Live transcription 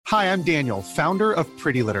Hi, I'm Daniel, founder of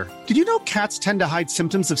Pretty Litter. Did you know cats tend to hide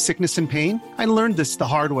symptoms of sickness and pain? I learned this the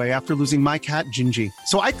hard way after losing my cat, Gingy.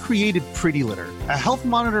 So I created Pretty Litter, a health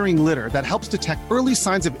monitoring litter that helps detect early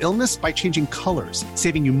signs of illness by changing colors,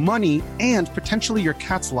 saving you money and potentially your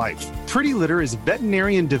cat's life. Pretty Litter is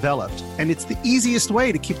veterinarian developed, and it's the easiest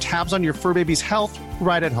way to keep tabs on your fur baby's health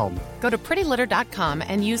right at home. Go to prettylitter.com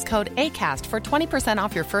and use code ACAST for 20%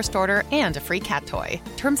 off your first order and a free cat toy.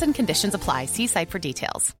 Terms and conditions apply. See site for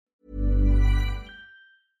details.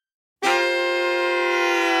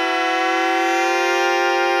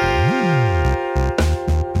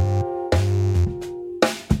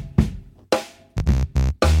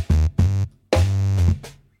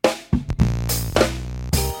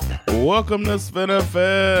 Welcome to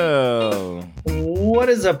SveNFL. What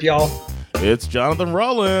is up, y'all? It's Jonathan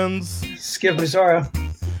Rollins. Skip Musara.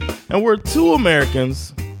 And we're two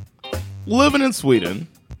Americans living in Sweden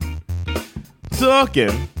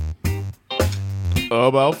talking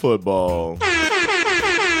about football.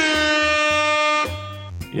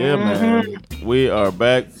 Yeah, man. We are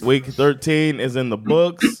back. Week 13 is in the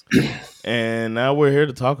books. And now we're here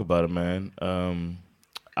to talk about it, man. I'm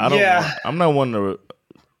not one to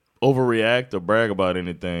overreact or brag about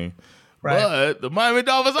anything. Right. But the Miami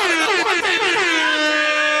Dolphins only got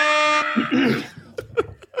one team.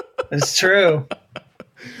 It's true.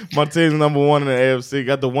 My team's number one in the AFC.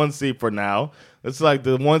 Got the 1 seed for now. It's like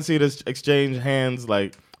the 1 seed has exchanged hands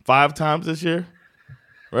like 5 times this year.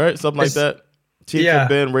 Right? Something like that. Chiefs have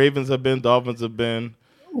been, Ravens have been, Dolphins have been.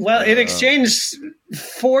 Well, it exchanged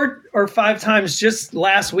 4 or 5 times just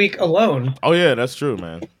last week alone. Oh, yeah, that's true,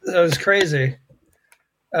 man. That was crazy.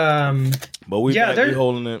 But we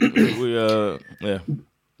holding it.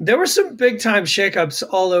 There were some big time shakeups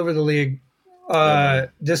all over the league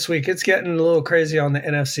this week. It's getting a little crazy on the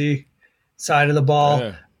NFC side of the ball.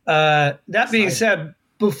 Yeah. That being said,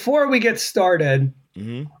 before we get started,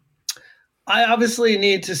 I obviously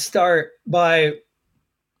need to start by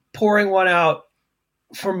pouring one out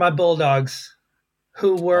for my Bulldogs,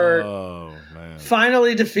 who were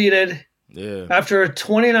finally defeated. Yeah. After a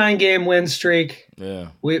 29-game win streak,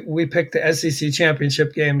 we picked the SEC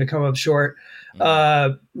championship game to come up short.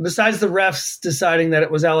 Besides the refs deciding that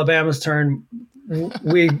it was Alabama's turn,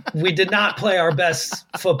 we did not play our best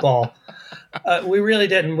football. We really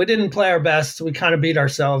didn't. We didn't play our best. We kind of beat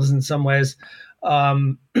ourselves in some ways.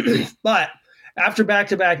 But after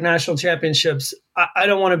back-to-back national championships, I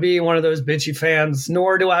don't want to be one of those bitchy fans,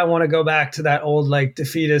 nor do I want to go back to that old like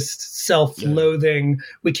defeatist, self-loathing,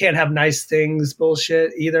 we can't have nice things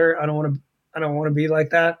bullshit either. I don't want to be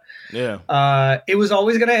like that. Yeah. It was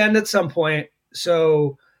always going to end at some point,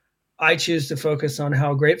 so I choose to focus on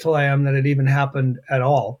how grateful I am that it even happened at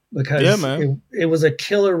all, because it was a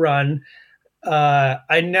killer run.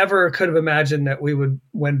 I never could have imagined that we would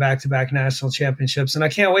win back-to-back national championships. And I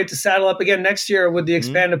can't wait to saddle up again next year with the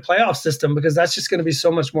expanded playoff system, because that's just going to be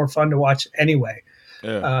so much more fun to watch anyway.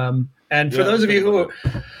 Yeah. And for those of you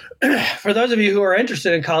who are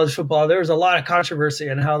interested in college football, there was a lot of controversy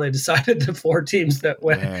in how they decided the 4 teams that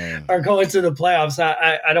are going to the playoffs.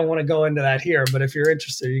 I don't want to go into that here, but if you're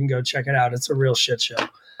interested, you can go check it out. It's a real shit show.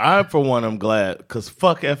 I, for one, am glad, because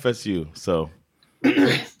fuck FSU. So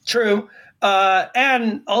true.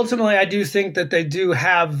 And ultimately, I do think that they do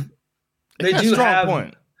have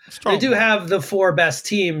the 4 best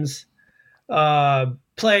teams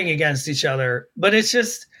playing against each other. But it's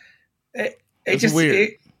just it's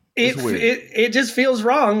weird. It just feels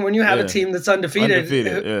wrong when you have a team that's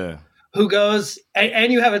undefeated who goes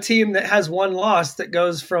and you have a team that has 1 loss that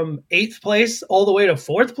goes from 8th place all the way to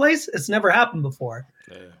 4th place. It's never happened before.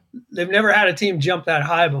 Yeah. They've never had a team jump that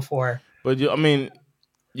high before. But you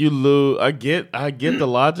lose. I get the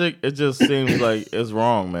logic. It just seems like it's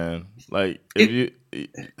wrong, man. Like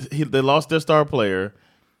they lost their star player.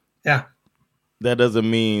 Yeah, that doesn't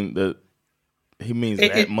mean that he means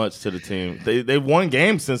that much to the team. They won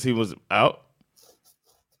games since he was out.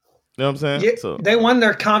 You know what I'm saying? Yeah, so they won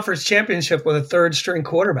their conference championship with a 3rd-string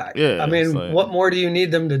quarterback. Yeah, I mean, what more do you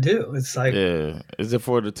need them to do? It's like, is it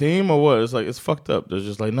for the team or what? It's like it's fucked up. They're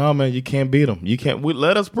just like, no, man, you can't beat them. You can't.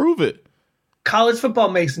 Let us prove it. College football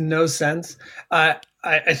makes no sense. I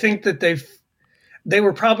think that they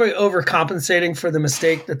were probably overcompensating for the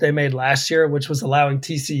mistake that they made last year, which was allowing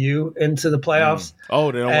TCU into the playoffs.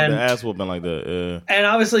 Oh, they don't want the ass whooping like that. Yeah. And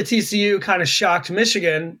obviously TCU kind of shocked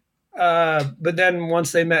Michigan, but then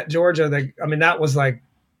once they met Georgia, that was like,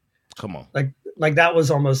 come on, like that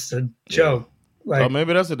was almost a joke. Yeah. Like,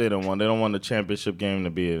 maybe that's what they don't want. They don't want the championship game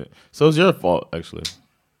to be it. So it's your fault, actually.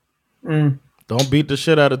 Don't beat the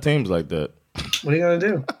shit out of teams like that. What are you gonna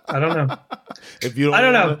do? I don't know. If you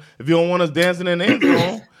don't want us dancing in the end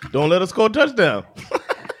zone, Don't let us score a touchdown.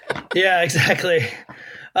 Yeah, exactly.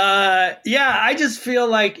 I just feel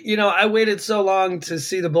like, I waited so long to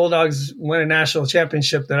see the Bulldogs win a national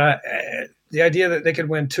championship that the idea that they could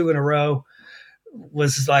win 2 in a row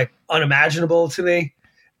was like unimaginable to me.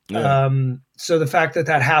 Yeah. So the fact that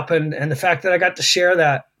happened, and the fact that I got to share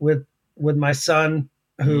that with my son,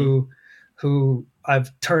 who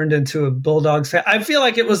I've turned into a Bulldogs fan. I feel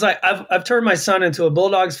like it was like I've turned my son into a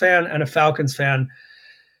Bulldogs fan and a Falcons fan.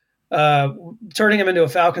 Turning him into a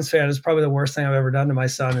Falcons fan is probably the worst thing I've ever done to my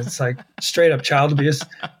son. It's like straight up child abuse.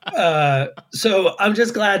 So I'm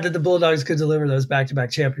just glad that the Bulldogs could deliver those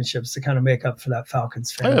back-to-back championships to kind of make up for that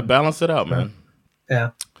Falcons fan. Yeah, balance it out, man.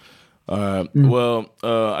 Yeah. Well,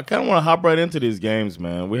 I kind of want to hop right into these games,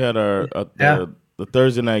 man. We had the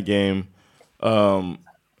Thursday night game.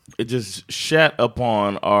 It just shat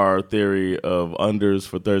upon our theory of unders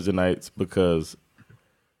for Thursday nights because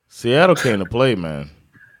Seattle came to play, man.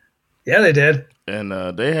 Yeah, they did. And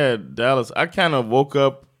they had Dallas. I kind of woke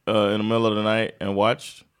up in the middle of the night and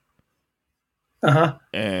watched. Uh-huh.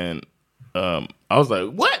 And I was like,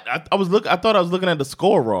 what? I thought I was looking at the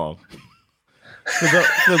score wrong.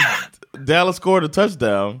 Because Dallas scored a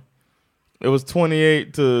touchdown. It was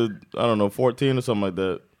 28 to, 14 or something like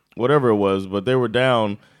that. Whatever it was. But they were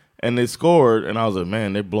down, and they scored. And I was like,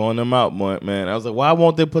 man, they're blowing them out, man. I was like, why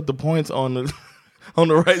won't they put the points on the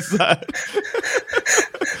right side?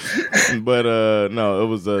 But no, it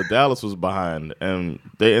was Dallas was behind, and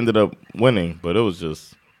they ended up winning. But it was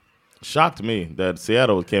just shocked me that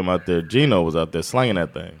Seattle came out there. Geno was out there slinging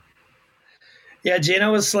that thing. Yeah,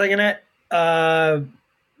 Geno was slinging it.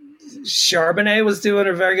 Charbonnet was doing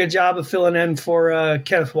a very good job of filling in for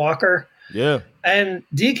Kenneth Walker. Yeah. And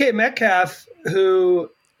DK Metcalf, who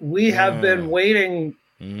we have been waiting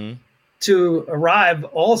to arrive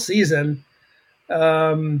all season,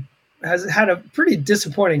 has had a pretty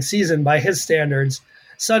disappointing season by his standards.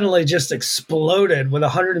 Suddenly just exploded with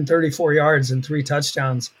 134 yards and 3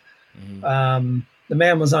 touchdowns. The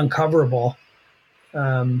man was uncoverable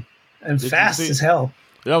and fast as hell.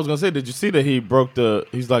 Yeah, I was gonna say, did you see that he broke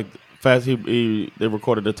he's like fast. They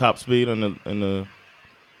recorded the top speed in the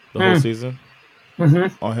whole season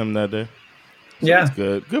on him that day. So yeah, that's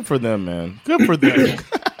good. Good for them, man. Good for them.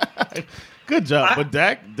 Good job. But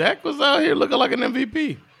Dak was out here looking like an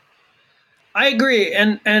MVP. I agree,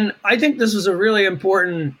 and I think this was a really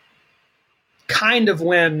important kind of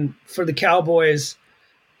win for the Cowboys.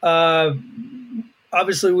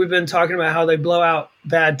 Obviously, we've been talking about how they blow out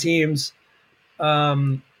bad teams.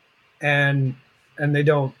 And they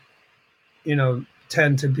don't,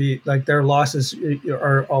 tend to be like their losses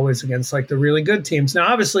are always against like the really good teams.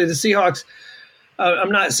 Now, obviously, the Seahawks. I'm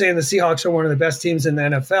not saying the Seahawks are one of the best teams in the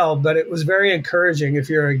NFL, but it was very encouraging if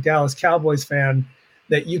you're a Dallas Cowboys fan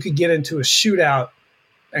that you could get into a shootout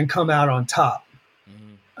and come out on top.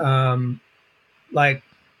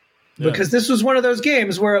 Because this was one of those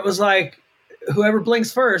games where it was like whoever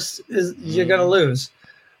blinks first you're going to lose.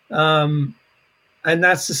 And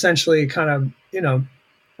that's essentially kind of,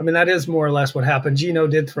 that is more or less what happened. Geno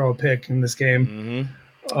did throw a pick in this game.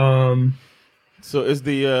 So is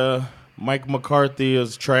the Mike McCarthy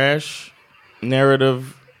is trash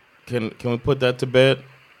narrative, can we put that to bed?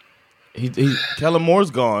 Kellen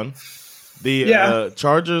Moore's gone. The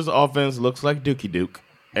Chargers offense looks like Dookie Duke.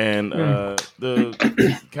 And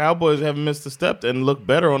the Cowboys have missed a step and look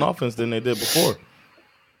better on offense than they did before.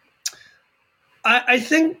 I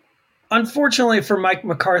think, unfortunately for Mike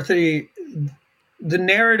McCarthy, the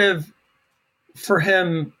narrative for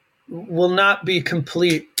him will not be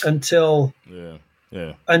complete until we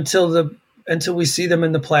see them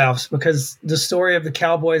in the playoffs, because the story of the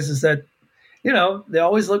Cowboys is that, they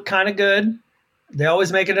always look kind of good. They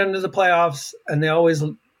always make it into the playoffs, and they always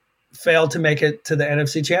fail to make it to the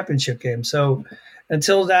NFC Championship game. So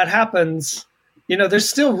until that happens, there's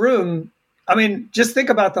still room. I mean, just think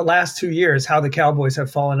about the last 2 years, how the Cowboys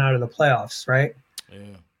have fallen out of the playoffs, right?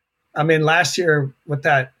 Yeah. I mean, last year with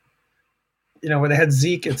that, where they had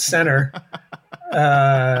Zeke at center.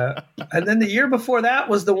 And then the year before that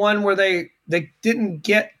was the one where they didn't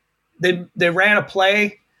get – they ran a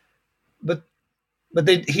play, but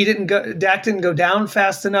Dak didn't go down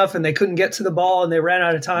fast enough, and they couldn't get to the ball, and they ran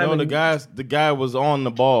out of time. No, the guy was on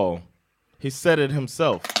the ball. He set it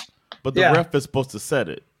himself, but the ref is supposed to set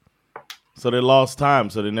it. So they lost time,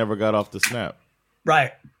 so they never got off the snap.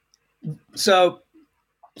 Right. So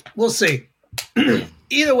we'll see.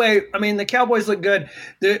 Either way, I mean, the Cowboys look good.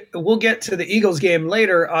 We'll get to the Eagles game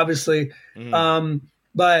later, obviously.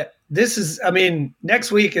 But this is,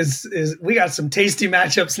 next week is we got some tasty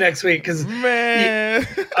matchups next week because,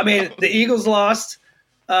 the Eagles lost.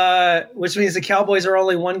 which means the Cowboys are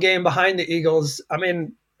only one game behind the Eagles. I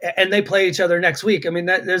mean, and they play each other next week. I mean,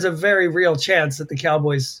 there's a very real chance that the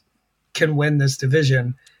Cowboys can win this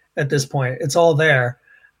division at this point. It's all there.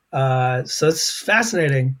 So it's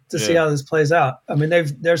fascinating to see how this plays out. I mean,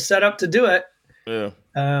 they're set up to do it. Yeah.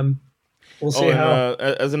 We'll see how.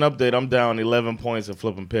 As an update, I'm down 11 points in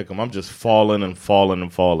Flip and Pick'em. I'm just falling,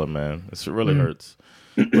 man. It really hurts.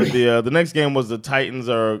 But the next game was the Titans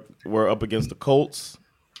were up against the Colts.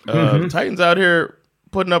 The Titans out here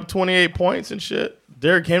putting up 28 points and shit.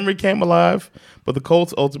 Derrick Henry came alive, but the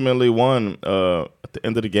Colts ultimately won at the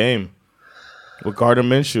end of the game with Gardner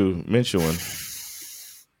Minshewing.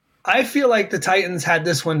 I feel like the Titans had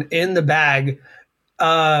this one in the bag,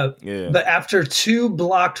 but after 2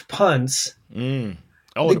 blocked punts, the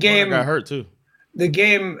game got hurt too. The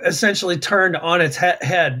game essentially turned on its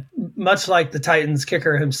head, much like the Titans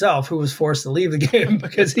kicker himself, who was forced to leave the game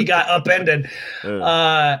because he got upended.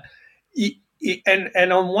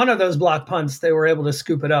 And on one of those blocked punts, they were able to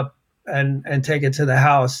scoop it up and take it to the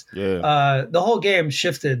house. Yeah. The whole game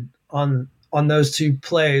shifted on those 2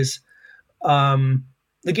 plays.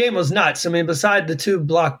 The game was nuts. I mean, beside the 2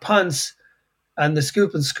 block punts and the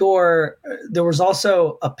scoop and score, there was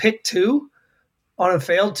also a pick 2 on a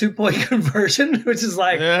failed 2-point conversion, which is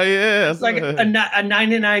like, it's like a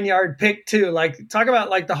 99-yard pick 2. Like, talk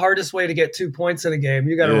about like the hardest way to get 2 points in a game.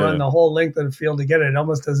 You got to run the whole length of the field to get it. It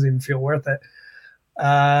almost doesn't even feel worth it.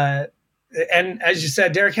 And as you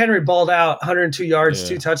said, Derrick Henry balled out 102 yards,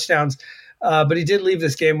 2 touchdowns, but he did leave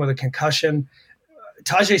this game with a concussion.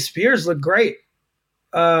 Tajay Spears looked great.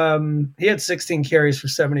 He had 16 carries for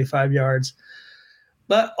 75 yards,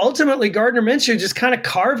 but ultimately Gardner Minshew just kind of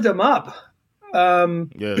carved him up.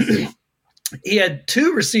 He had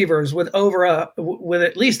 2 receivers with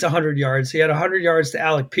at least 100 yards. He had 100 yards to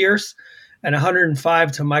Alec Pierce and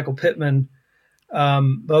 105 to Michael Pittman,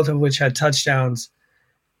 both of which had touchdowns.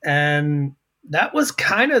 And that was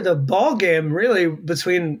kind of the ball game, really,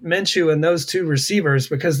 between Minshew and those 2 receivers,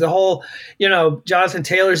 because the whole, Jonathan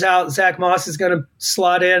Taylor's out. Zach Moss is going to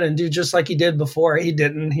slot in and do just like he did before. He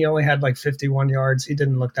didn't. He only had like 51 yards. He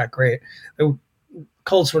didn't look that great. The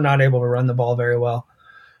Colts were not able to run the ball very well.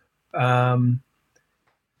 The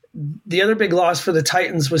other big loss for the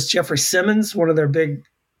Titans was Jeffrey Simmons, one of their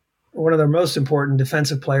most important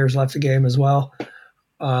defensive players, left the game as well,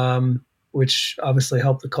 which obviously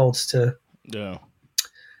helped the Colts to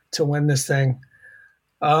win this thing.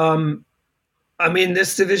 I mean,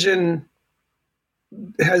 this division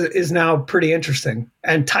is now pretty interesting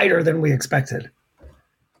and tighter than we expected.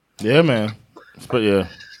 Yeah, man. But yeah.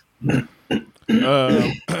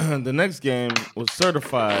 The next game was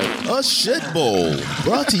certified a shit bowl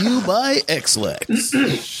brought to you by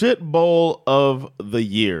XLEX. Shit bowl of the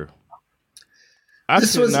year. I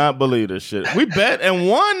could not believe this shit. We bet and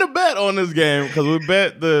won the bet on this game because we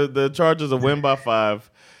bet the Chargers a win by 5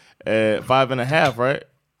 at 5.5, right?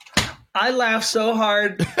 I laughed so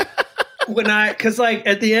hard because like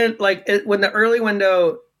at the end, when the early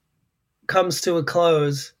window comes to a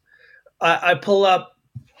close, I pull up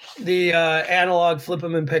the analog flip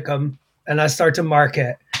 'em and pick 'em, and I start to mark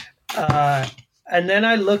it. And then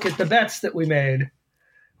I look at the bets that we made.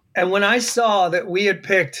 And when I saw that we had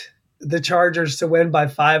picked the Chargers to win by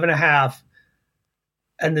 5.5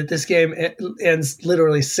 and that this game ends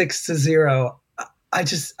literally 6-0, I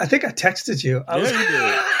think I texted you. I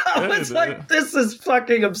was like, this is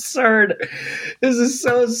fucking absurd. This is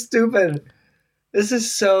so stupid. This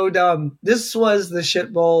is so dumb. This was the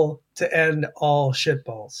shit bowl to end all shit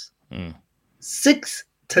bowls.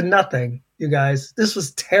 6-0, you guys. This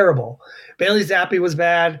was terrible. Bailey Zappi was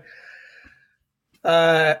bad.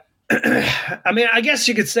 I mean, I guess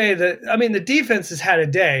you could say that. I mean, the defense has had a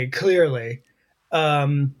day, clearly.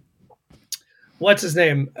 What's his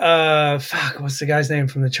name? What's the guy's name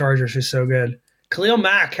from the Chargers who's so good? Khalil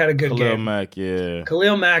Mack had a good game.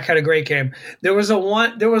 Khalil Mack had a great game. There was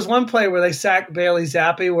one play where they sacked Bailey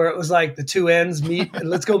Zappi where it was like the 2 ends meet and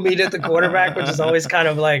let's go meet at the quarterback, which is always kind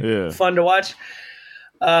of like fun to watch.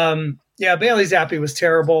 Bailey Zappi was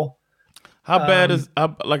terrible. How bad is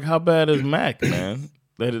Mack, man?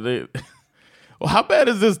 Well, how bad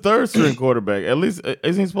is this third string quarterback? At least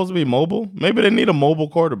isn't he supposed to be mobile? Maybe they need a mobile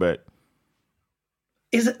quarterback.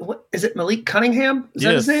 Is it Malik Cunningham? Is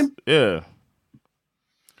that his name? Yeah.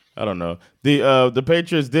 I don't know. The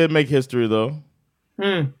Patriots did make history though.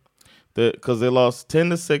 Because they lost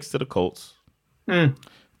 10-6 to the Colts,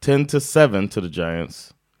 10-7 to the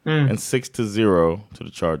Giants, and 6-0 to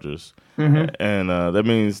the Chargers. And that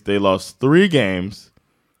means they lost 3 games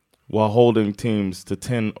while holding teams to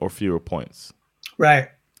 10 or fewer points. Right.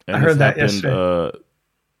 And I heard that yesterday.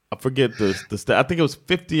 I forget the stat. I think it was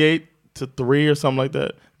 58-3 or something like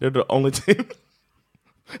that. They're the only team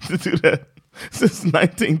to do that since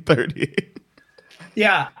 1938.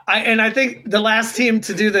 Yeah, I think the last team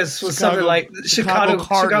to do this was something like Chicago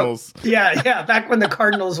Cardinals. Yeah, back when the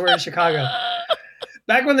Cardinals were in Chicago.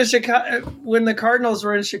 Back when the Cardinals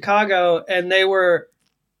were in Chicago and they were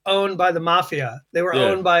owned by the mafia. They were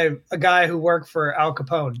owned by a guy who worked for Al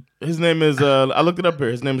Capone. His name is I looked it up here.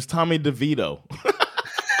 His name is Tommy DeVito.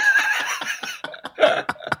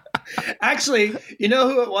 Actually, you know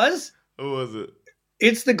who it was? Who was it?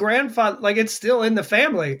 It's the grandfather, like it's still in the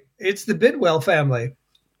family. It's the Bidwell family.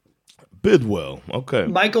 Bidwell, okay.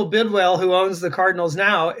 Michael Bidwell, who owns the Cardinals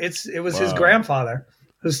now, it was his grandfather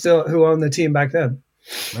who owned the team back then.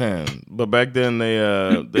 Man, but back then they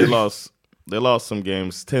lost some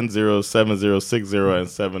games 10-0, 7-0, 6-0, and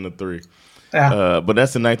 7-3. Yeah. But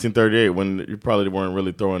that's in 1938 when you probably weren't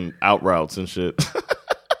really throwing out routes and shit.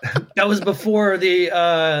 That was before the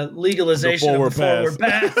legalization of the forward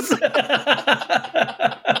pass.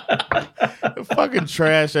 Fucking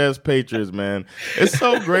trash ass Patriots, man. It's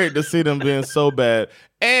so great to see them being so bad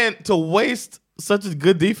and to waste such a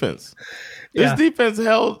good defense. This defense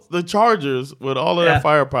held the Chargers with all of their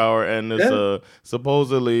firepower and this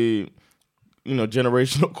supposedly,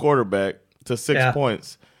 generational quarterback to 6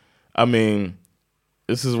 points. I mean,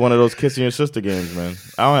 this is one of those kissing your sister games, man.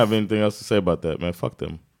 I don't have anything else to say about that, man. Fuck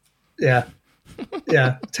them. Yeah.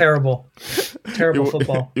 Terrible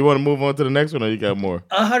football. You want to move on to the next one, or you got more?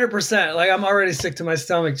 100%. Like I'm already sick to my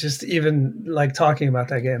stomach just even like talking about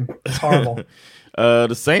that game. It's horrible.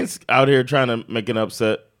 The Saints out here trying to make an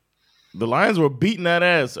upset. The Lions were beating that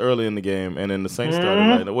ass early in the game, and then the Saints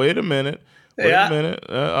started like, wait a minute.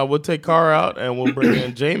 I would take Carr out, and we'll bring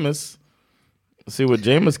in Jameis. See what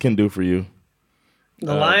Jameis can do for you.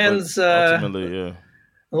 The Lions ultimately, The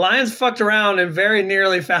Lions fucked around and very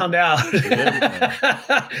nearly found out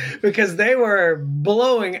because they were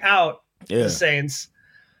blowing out the Saints.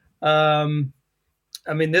 I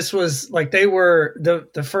mean, this was like they were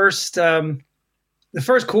the first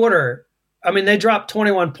quarter. I mean, they dropped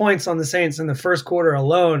 21 points on the Saints in the first quarter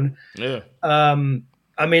alone. Yeah.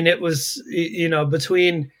 I mean, it was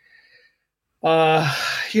between. I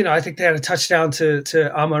think they had a touchdown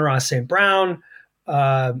to Amon-Ra St. Brown.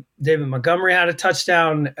 David Montgomery had a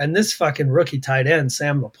touchdown, and this fucking rookie tight end,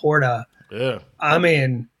 Sam Laporta. Yeah. I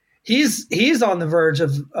mean, he's on the verge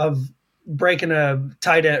of breaking a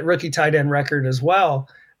rookie tight end record as well.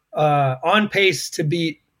 On pace to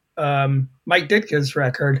beat Mike Ditka's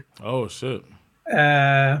record. Oh shit.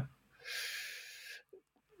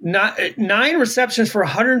 9 receptions for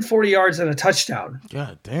 140 yards and a touchdown.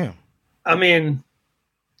 God damn. I mean,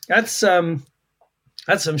 that's some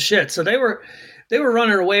shit. So they were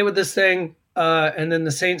running away with this thing, and then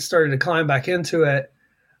the Saints started to climb back into it.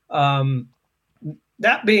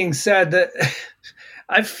 That being said, that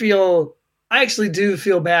I actually do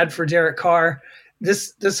feel bad for Derek Carr.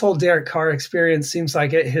 This whole Derek Carr experience seems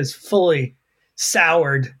like it has fully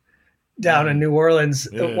soured down in New Orleans.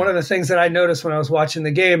 Yeah. One of the things that I noticed when I was watching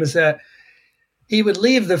the game is that he would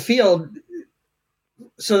leave the field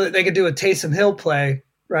so that they could do a Taysom Hill play,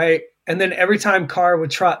 right? And then every time Carr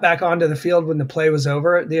would trot back onto the field when the play was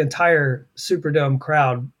over, the entire Superdome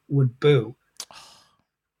crowd would boo.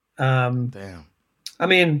 Damn. I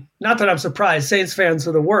mean, not that I'm surprised. Saints fans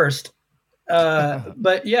are the worst.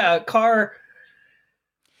 But yeah, Carr.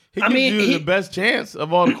 He gives you the best chance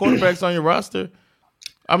of all the quarterbacks on your roster.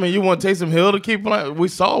 I mean, you want Taysom Hill to keep playing? We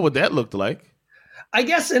saw what that looked like. I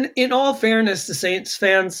guess in all fairness to Saints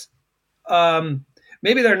fans,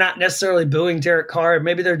 maybe they're not necessarily booing Derek Carr.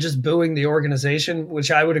 Maybe they're just booing the organization,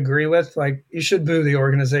 which I would agree with. Like, you should boo the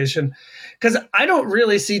organization. Because I don't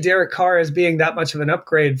really see Derek Carr as being that much of an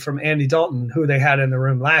upgrade from Andy Dalton, who they had in the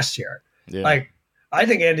room last year. Yeah. Like, I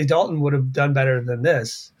think Andy Dalton would have done better than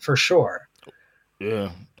this, for sure.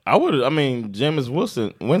 Yeah. I mean, Jameis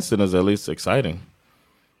Winston is at least exciting.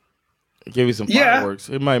 Give you some fireworks.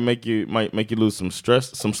 It might make you lose some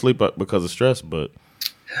sleep because of stress, but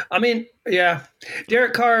I mean, yeah,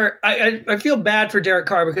 Derek Carr. I feel bad for Derek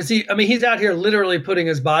Carr because he's out here literally putting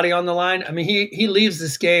his body on the line. I mean, he leaves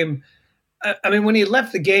this game. I mean, when he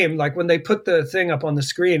left the game, like when they put the thing up on the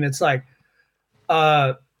screen, it's like,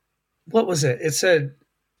 what was it? It said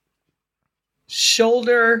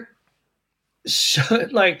shoulder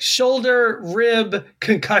rib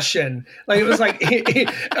concussion. Like it was like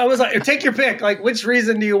I was like, take your pick. Like, which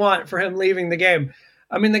reason do you want for him leaving the game?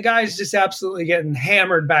 I mean, the guy's just absolutely getting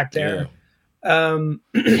hammered back there. Yeah.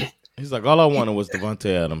 He's like, all I wanted was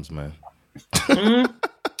Devontae Adams, man. Mm-hmm.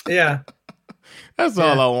 Yeah, that's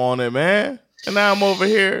all I wanted, man. And now I'm over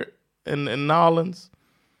here in Nolans.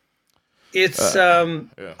 It's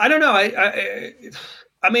I don't know.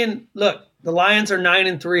 I mean, look, the Lions are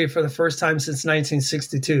 9-3 for the first time since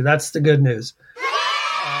 1962. That's the good news.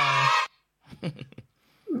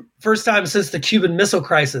 First time since the Cuban Missile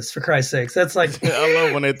Crisis, for Christ's sakes. That's like I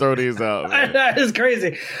love when they throw these out. Man. That is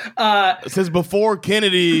crazy. Since before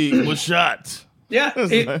Kennedy was shot. Yeah,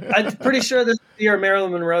 I'm pretty sure this year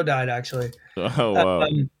Marilyn Monroe died. Actually. Oh wow.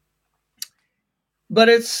 But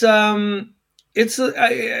I'd be a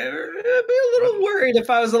little worried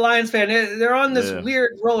if I was a Lions fan. They're on this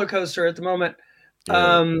weird roller coaster at the moment.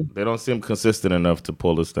 Yeah, they don't seem consistent enough to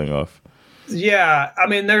pull this thing off. Yeah, I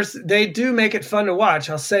mean, they do make it fun to watch.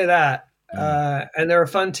 I'll say that, and they're a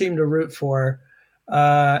fun team to root for.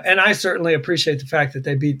 And I certainly appreciate the fact that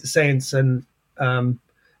they beat the Saints and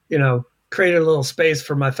created a little space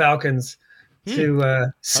for my Falcons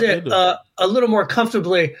to sit a little more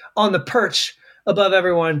comfortably on the perch above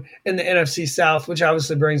everyone in the NFC South, which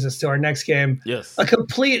obviously brings us to our next game. Yes. A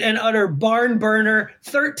complete and utter barn burner,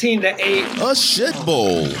 13-8. A shit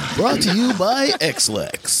bowl, brought to you by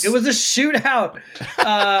XLEX. It was a shootout.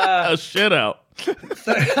 A shit-out.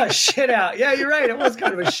 A shit-out. Yeah, you're right. It was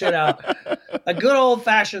kind of a shit-out. A good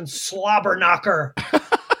old-fashioned slobber knocker.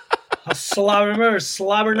 Remember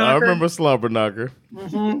slobber knocker? I remember slobber knocker.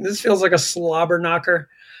 Mm-hmm. This feels like a slobber knocker.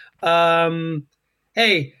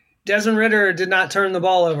 Hey, Desmond Ridder did not turn the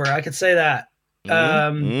ball over. I could say that.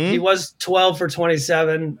 He was 12 for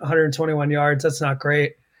 27, 121 yards. That's not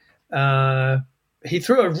great. He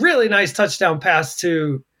threw a really nice touchdown pass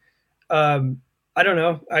to, I don't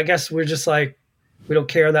know. I guess we're just like, we don't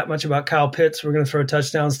care that much about Kyle Pitts. We're going to throw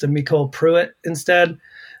touchdowns to Mecole Pruitt instead.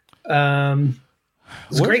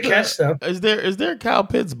 It's a great catch, though. Is there Kyle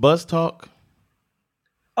Pitts bus talk?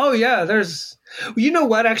 Oh, yeah. You know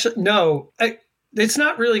what? Actually, no. It's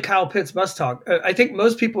not really Kyle Pitts bus talk. I think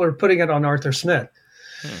most people are putting it on Arthur Smith.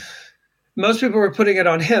 Most people are putting it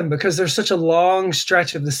on him because there's such a long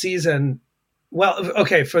stretch of the season. Well,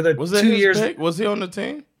 okay, for the 2 years. Pick? Was he on the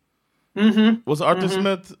team? Mm-hmm. Was Arthur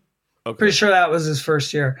Smith? Okay. Pretty sure that was his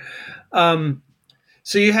first year. So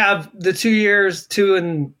you have the 2 years, two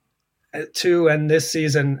and this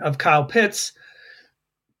season of Kyle Pitts.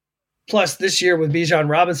 Plus this year with Bijan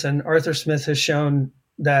Robinson, Arthur Smith has shown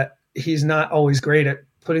that he's not always great at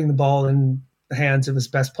putting the ball in the hands of his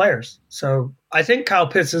best players. So I think Kyle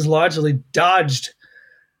Pitts has largely dodged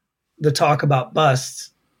the talk about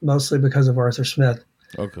busts, mostly because of Arthur Smith.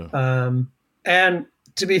 Okay. And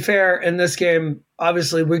to be fair, in this game,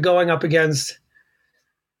 obviously we're going up against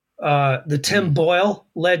the Tim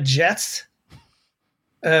Boyle-led Jets.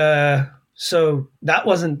 So that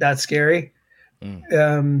wasn't that scary.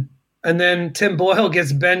 And then Tim Boyle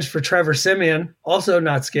gets benched for Trevor Siemian. Also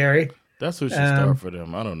not scary. That's who should start for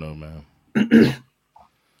them. I don't know, man.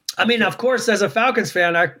 I mean, of course, as a Falcons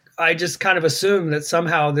fan, I just kind of assume that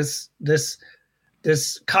somehow this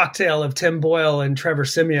cocktail of Tim Boyle and Trevor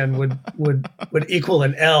Siemian would equal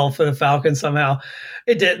an L for the Falcons somehow.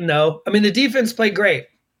 It didn't, though. I mean, the defense played great.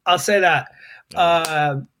 I'll say that.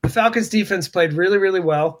 The Falcons defense played really, really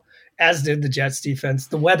well, as did the Jets defense.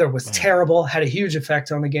 The weather was terrible, had a huge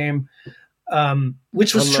effect on the game,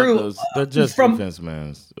 which was true. The Jets defense,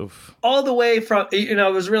 man. Oof. All the way from, it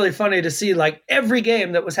was really funny to see like every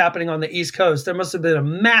game that was happening on the East Coast. There must have been a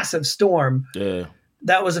massive storm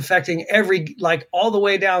that was affecting all the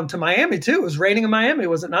way down to Miami too. It was raining in Miami,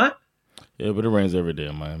 was it not? Yeah, but it rains every day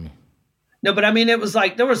in Miami. No, but I mean, it was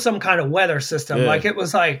like there was some kind of weather system. Yeah. Like it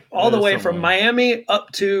was like all the way from Miami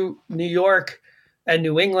up to New York and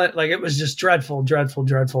New England. Like it was just dreadful, dreadful,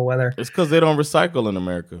 dreadful weather. It's because they don't recycle in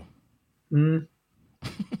America.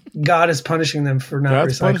 God is punishing them for not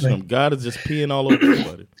recycling. Them. God is just peeing all over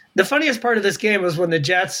everybody. The funniest part of this game was when the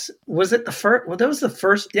Jets, was it the first? Well, that was the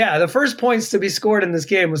first. Yeah, the first points to be scored in this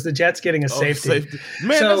game was the Jets getting a safety.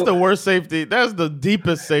 Man, that's the worst safety. That's the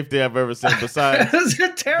deepest safety I've ever seen. Besides, it was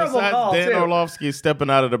a terrible call. Dan Orlovsky stepping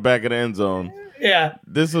out of the back of the end zone. Yeah,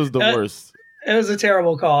 this was the worst. It was a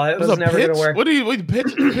terrible call. It was never going to work. What do you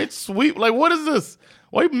pitch sweep? Like, what is this?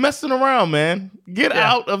 Why are you messing around, man? Get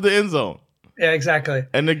out of the end zone. Yeah, exactly.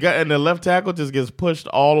 And the left tackle just gets pushed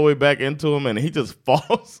all the way back into him, and he just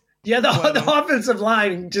falls. Yeah, the offensive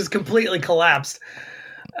line just completely collapsed.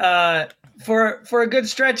 For a good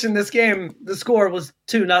stretch in this game, the score was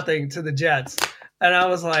 2-0 to the Jets, and I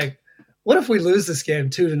was like, "What if we lose this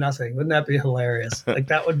game 2-0? Wouldn't that be hilarious? Like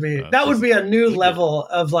that would be a new level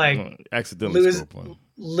of like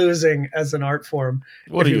losing as an art form.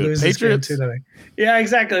 What are you, Patriots? 2-0. Yeah,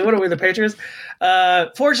 exactly. What are we, the Patriots?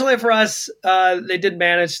 Fortunately for us, they did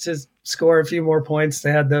manage to score a few more points.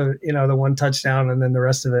 They had the one touchdown, and then the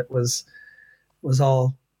rest of it was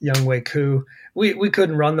all Younghoe Koo. we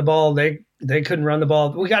couldn't run the ball. They couldn't run the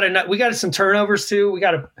ball. We got some turnovers too. We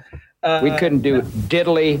couldn't do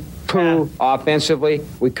diddly poo offensively.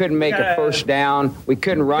 We couldn't make a first down. We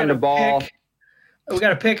couldn't run the ball. We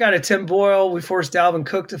got a pick out of Tim Boyle. We forced Dalvin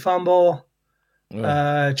Cook to fumble.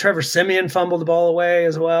 Trevor Siemian fumbled the ball away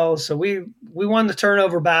as well. So we won the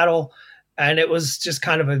turnover battle, and it was just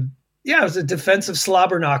kind of it was a defensive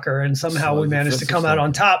slobber knocker, and somehow we managed to come out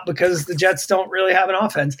on top because the Jets don't really have an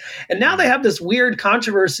offense. And now they have this weird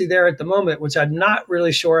controversy there at the moment, which I'm not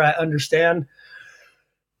really sure I understand.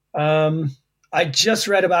 I just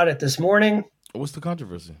read about it this morning. What's the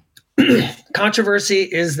controversy? Controversy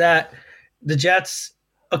is that the Jets,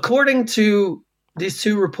 according to these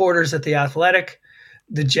two reporters at The Athletic,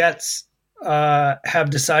 the Jets have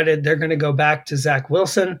decided they're going to go back to Zach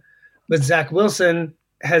Wilson, but Zach Wilson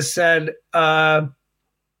has said, no,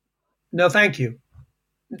 thank you.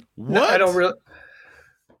 What? No, I don't really.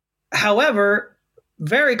 However,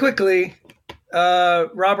 very quickly,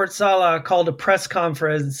 Robert Saleh called a press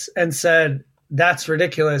conference and said, that's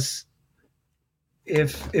ridiculous.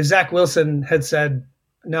 If Zach Wilson had said,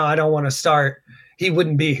 no, I don't want to start, he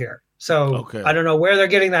wouldn't be here. So I don't know where they're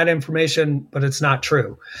getting that information, but it's not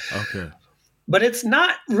true. Okay. But it's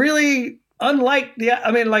not really unlike the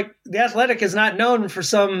Athletic is not known for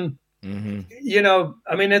some, they're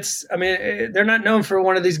not known for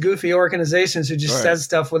one of these goofy organizations who just says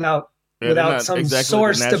stuff without some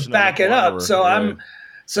source to back it up. So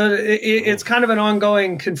it's kind of an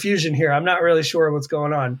ongoing confusion here. I'm not really sure what's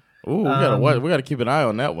going on. Ooh, we got to keep an eye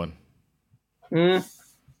on that one.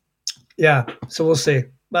 Yeah, so we'll see.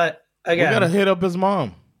 But again, we got to hit up his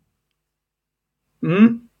mom.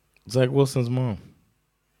 Zach Wilson's mom.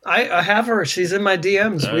 I have her. She's in my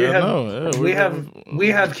DMs.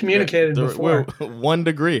 We have communicated before. We're 1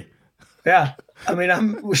 degree. Yeah. I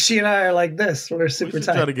mean, she and I are like this. We're super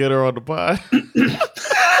tight. Try to get her on the pod.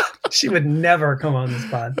 She would never come on this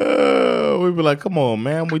pod. We'd be like, come on,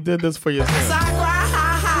 man. We did this for your son.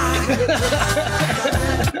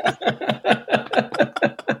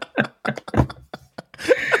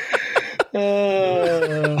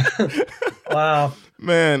 Wow.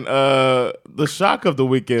 Man, the shock of the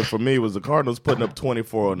weekend for me was the Cardinals putting up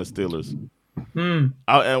 24 on the Steelers.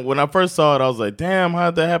 And when I first saw it, I was like, damn,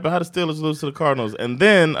 how'd that happen? How did the Steelers lose to the Cardinals? And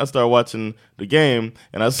then I started watching the game,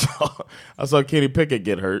 and I saw Kenny Pickett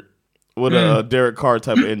get hurt with a Derek Carr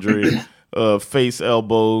type of injury, face,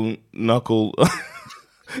 elbow, knuckle,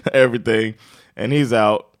 everything. And he's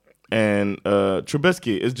out. And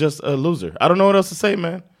Trubisky is just a loser. I don't know what else to say,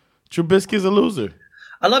 man. Trubisky's a loser.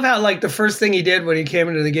 I love how, the first thing he did when he came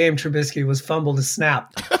into the game, Trubisky, was fumble the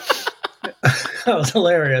snap. That was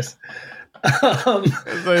hilarious.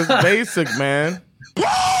 It's basic, man.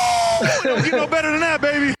 Don't get no better than that,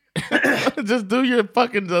 baby. Just do your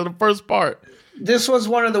fucking the first part. This was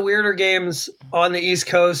one of the weirder games on the East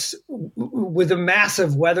Coast with a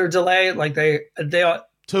massive weather delay.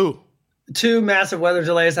 Two massive weather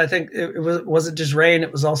delays. I think it wasn't just rain.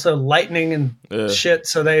 It was also lightning and shit.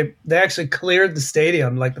 So they actually cleared the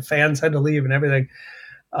stadium. The fans had to leave and everything.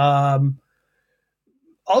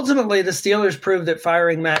 Ultimately, the Steelers proved that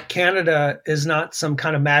firing Matt Canada is not some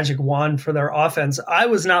kind of magic wand for their offense. I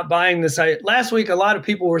was not buying this. Last week, a lot of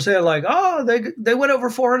people were saying they went over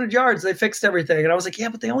 400 yards. They fixed everything. And I was like, yeah,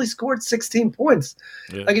 but they only scored 16 points.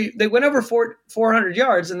 Yeah. They went over 400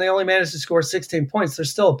 yards and they only managed to score 16 points.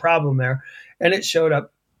 There's still a problem there. And it showed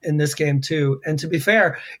up in this game too. And to be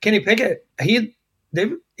fair, Kenny Pickett, he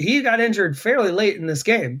got injured fairly late in this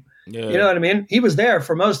game. Yeah. You know what I mean? He was there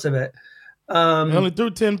for most of it. He only threw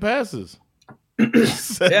 10 passes.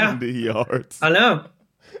 70 yards. I know.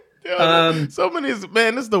 So many,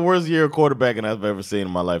 man, this is the worst year of quarterbacking I've ever seen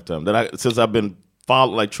in my lifetime. Since I've been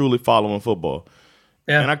truly following football.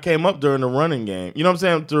 Yeah. And I came up during the running game. You know what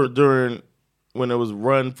I'm saying? During when it was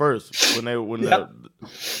run first. When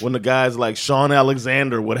the guys like Sean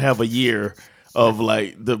Alexander would have a year of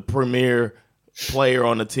the premier player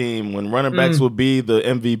on the team. When running backs would be the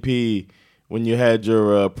MVP. When you had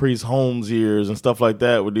your Priest Holmes years and stuff like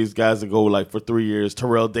that, with these guys that go for 3 years,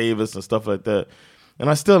 Terrell Davis and stuff like that. And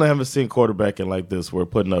I still haven't seen quarterbacking like this. We're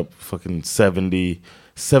putting up fucking 7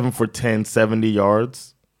 for 10, 70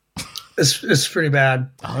 yards. It's pretty bad.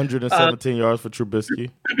 117 yards for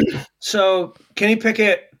Trubisky. So Kenny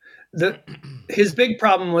Pickett, his big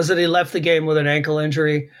problem was that he left the game with an ankle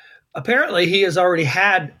injury. Apparently, he has already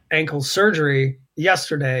had ankle surgery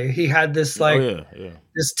yesterday. He had this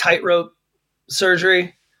this tightrope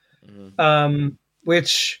surgery,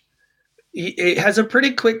 which it has a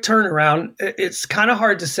pretty quick turnaround. It's kind of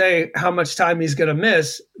hard to say how much time he's going to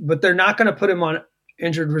miss, but they're not going to put him on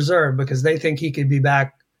injured reserve because they think he could be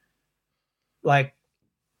back Like,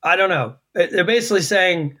 I don't know. They're basically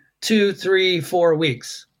saying 2, 3, 4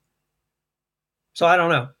 weeks. So I don't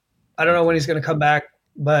know. I don't know when he's going to come back,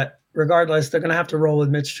 but regardless, they're going to have to roll with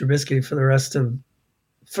Mitch Trubisky for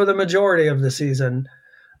the majority of the season.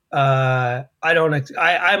 I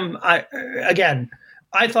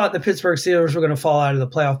thought the Pittsburgh Steelers were going to fall out of the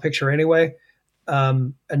playoff picture anyway.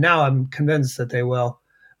 And now I'm convinced that they will.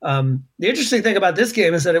 The interesting thing about this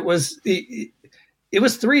game is that it was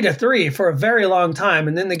 3-3 for a very long time.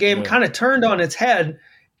 And then the game kind of turned on its head.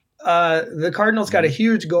 The Cardinals got a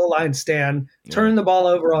huge goal line stand, turned the ball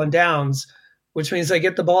over on downs, which means they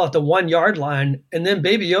get the ball at the 1 yard line. And then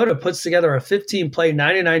Baby Yoda puts together a 15-play,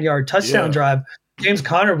 99-yard touchdown drive. James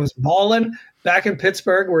Conner was balling back in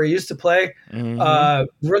Pittsburgh where he used to play.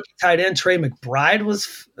 Rookie tight end Trey McBride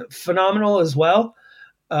was phenomenal as well.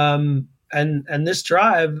 And this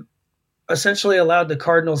drive essentially allowed the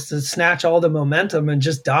Cardinals to snatch all the momentum and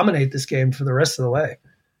just dominate this game for the rest of the way.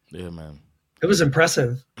 Yeah, man. It was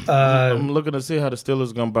impressive. I'm looking to see how the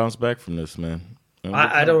Steelers are going to bounce back from this, man.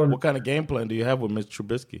 What kind of game plan do you have with Mitch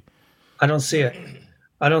Trubisky? I don't see it.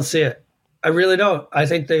 I really don't. I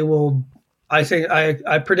think they will.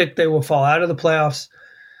 I predict they will fall out of the playoffs.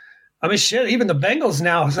 I mean, shit, even the Bengals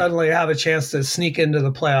now suddenly have a chance to sneak into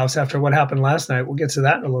the playoffs after what happened last night. We'll get to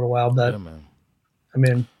that in a little while, but I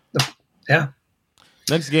mean,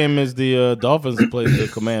 Next game is the Dolphins play the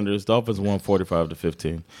Commanders. Dolphins won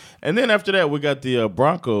 45-15. And then after that, we got the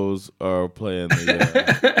Broncos are playing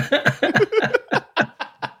the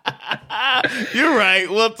You're right.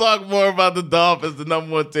 We'll talk more about the Dolphins, the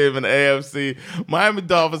number one team in the AFC. Miami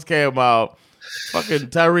Dolphins came out. Fucking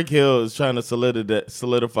Tyreek Hill is trying to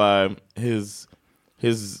solidify his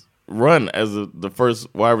run as the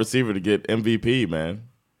first wide receiver to get MVP, man.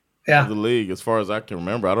 Yeah. Of the league, as far as I can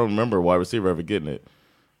remember. I don't remember a wide receiver ever getting it.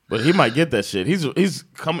 But he might get that shit. He's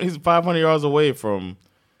 500 yards away from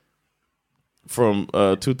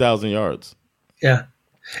 2,000 yards. Yeah.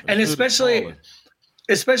 And especially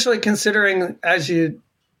considering, as you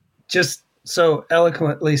just so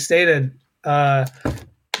eloquently stated,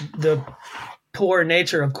 the poor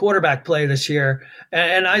nature of quarterback play this year.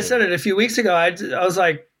 And I said it a few weeks ago. I was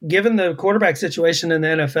like, given the quarterback situation in the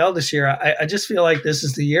NFL this year, I just feel like this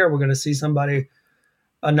is the year we're going to see somebody,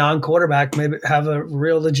 a non-quarterback, maybe have a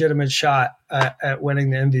real legitimate shot at winning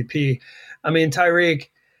the MVP. I mean, Tyreek,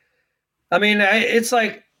 it's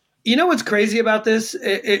like, you know what's crazy about this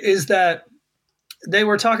is that they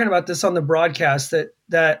were talking about this on the broadcast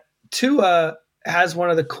that Tua has one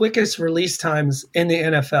of the quickest release times in the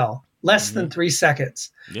NFL, less than 3 seconds.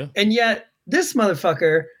 Yeah. And yet this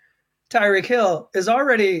motherfucker, Tyreek Hill, he's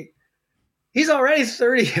already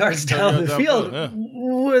 30 yards down the field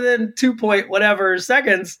within 2 point whatever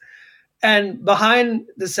seconds and behind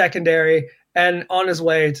the secondary and on his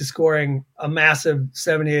way to scoring a massive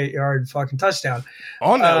 78-yard fucking touchdown.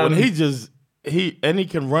 On that one, he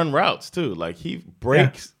can run routes too. Like he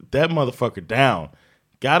breaks that motherfucker down,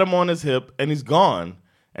 got him on his hip, and he's gone.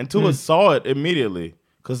 And Tua saw it immediately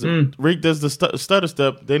because Reek does the stutter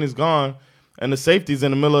step, then he's gone. And the safety's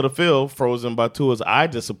in the middle of the field, frozen by Tua's eye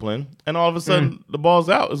discipline, and all of a sudden the ball's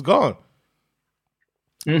out, it's gone.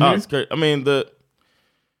 Oh, it's great. I mean,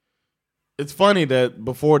 it's funny that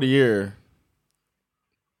before the year,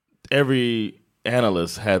 every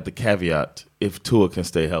analyst had the caveat if Tua can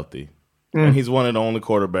stay healthy, and he's one of the only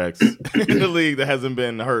quarterbacks in the league that hasn't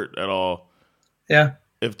been hurt at all. Yeah,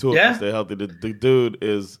 if Tua can stay healthy, the dude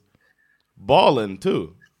is balling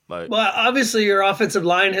too. Well, obviously your offensive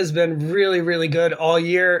line has been really, really good all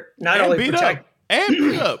year. Not only beat up.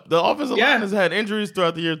 The offensive line has had injuries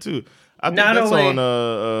throughout the year too. I think that's on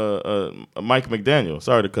Mike McDaniel.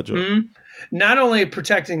 Sorry to cut you off. Not only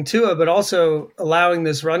protecting Tua, but also allowing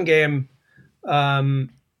this run game to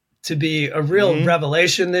be a real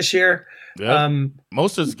revelation this year. Yeah.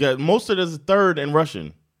 Mostert is third in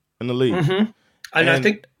rushing in the league. And I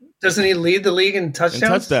think, doesn't he lead the league in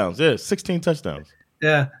touchdowns? 16 touchdowns.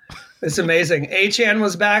 Yeah, it's amazing. Achane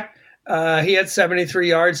was back. He had 73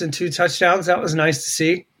 yards and 2 touchdowns. That was nice to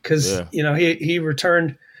see because he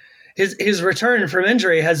returned. His return from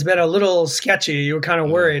injury has been a little sketchy. You were kind of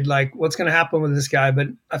worried, like what's going to happen with this guy. But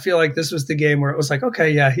I feel like this was the game where it was like, okay,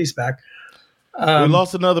 yeah, he's back. We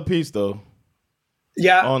lost another piece though.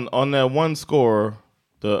 Yeah, on that one score,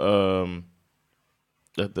 the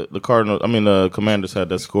Cardinals. I mean, the Commanders had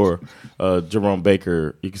that score. Jerome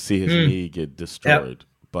Baker, you can see his knee get destroyed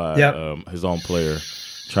by his own player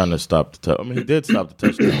trying to stop the touchdown. I mean, he did stop the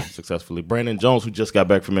touchdown successfully. Brandon Jones, who just got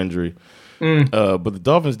back from injury, but the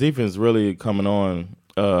Dolphins' defense really coming on,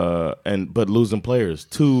 but losing players.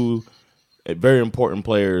 2 very important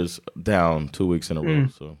players down 2 weeks in a row.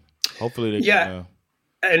 So Hopefully they can.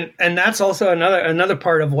 And that's also another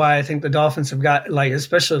part of why I think the Dolphins have got, like,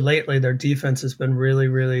 especially lately, their defense has been really,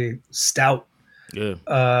 really stout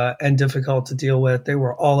and difficult to deal with. They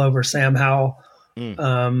were all over Sam Howell. They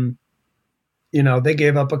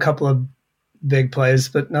gave up a couple of big plays,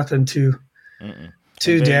 but nothing too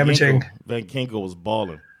damaging. Van Ginkel was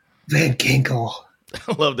balling. Van Ginkel.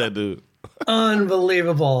 I love that dude.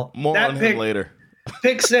 Unbelievable. More on him later.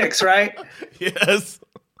 Pick 6, right? Yes.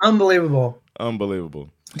 Unbelievable.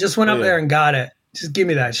 Just went up there and got it. Just give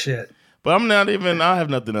me that shit. But I have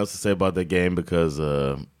nothing else to say about that game because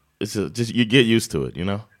it's just you get used to it, you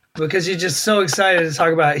know? Because you're just so excited to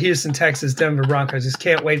talk about Houston, Texas, Denver Broncos. Just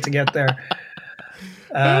can't wait to get there.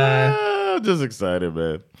 I'm just excited,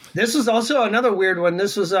 man. This was also another weird one.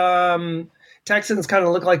 This was Texans kind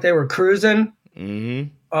of looked like they were cruising.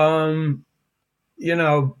 Mm-hmm.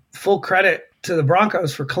 Full credit to the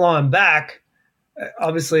Broncos for clawing back.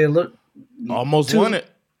 Obviously, almost won it.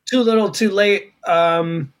 Too little, too late.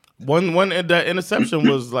 One that interception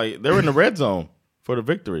was like they were in the red zone for the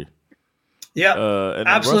victory. Yeah,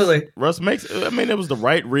 absolutely. Russ makes. I mean, it was the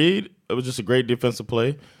right read. It was just a great defensive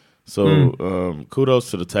play. So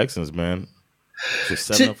kudos to the Texans, man.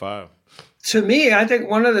 Just 7-5. To me, I think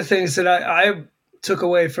one of the things that I took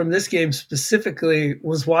away from this game specifically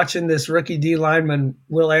was watching this rookie D lineman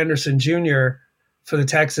Will Anderson Jr. for the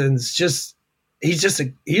Texans. He was just a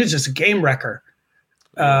game wrecker.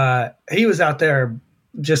 He was out there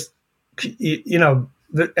just,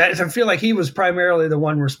 I feel like he was primarily the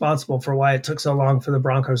one responsible for why it took so long for the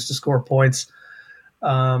Broncos to score points.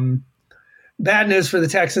 Bad news for the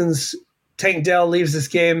Texans. Tank Dell leaves this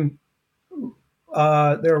game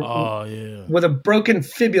with a broken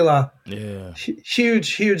fibula. Yeah.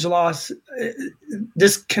 Huge loss.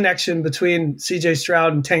 This connection between CJ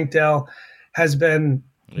Stroud and Tank Dell has been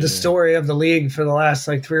the story of the league for the last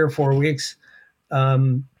 3 or 4 weeks.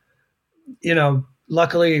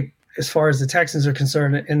 Luckily, as far as the Texans are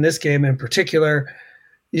concerned, in this game in particular,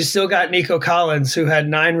 you still got Nico Collins, who had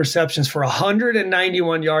 9 receptions for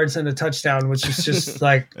 191 yards and a touchdown, which is just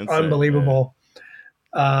unbelievable.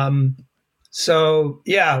 But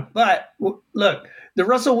look, the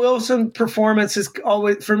Russell Wilson performance is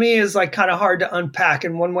always, for me, is kind of hard to unpack.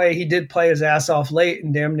 In one way, he did play his ass off late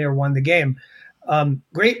and damn near won the game.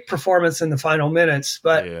 Great performance in the final minutes,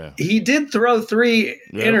 but he did throw 3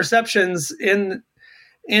 interceptions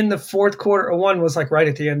in the fourth quarter. One was right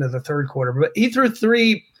at the end of the third quarter, but he threw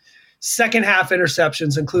 3 second half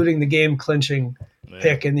interceptions, including the game clinching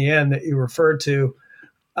pick in the end that you referred to.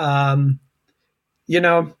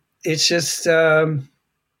 It's just, I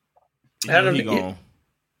don't know.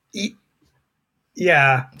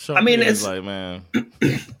 Yeah. I mean, it's like, man.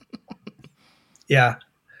 Yeah.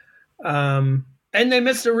 And they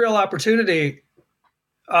missed a real opportunity,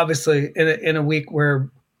 obviously, in a week where,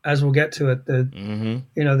 as we'll get to it,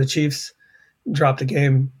 the Chiefs dropped the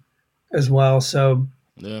game as well. So,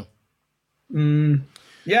 I mean,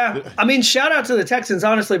 shout out to the Texans,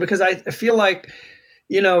 honestly, because I feel like,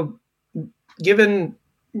 given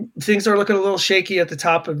things are looking a little shaky at the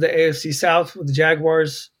top of the AFC South with the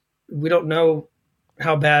Jaguars, we don't know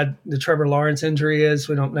how bad the Trevor Lawrence injury is.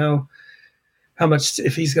 We don't know how much,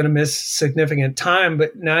 if he's going to miss significant time.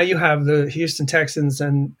 But now you have the Houston Texans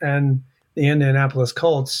and the Indianapolis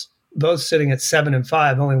Colts both sitting at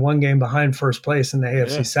 7-5, only 1 game behind first place in the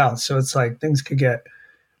AFC South. So it's things could get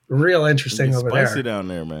real interesting over there. Spicy down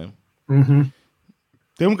there, man. Mm-hmm.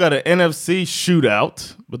 Then we got an NFC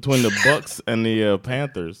shootout between the Bucs and the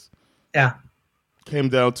Panthers. Yeah. Came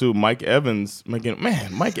down to Mike Evans Mike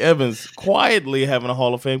Evans quietly having a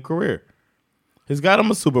Hall of Fame career. He's got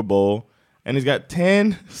him a Super Bowl, and he's got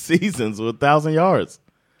 10 seasons with 1,000 yards.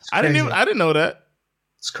 I didn't know that.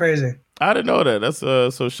 It's crazy. I didn't know that. That's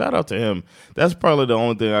so shout out to him. That's probably the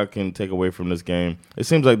only thing I can take away from this game. It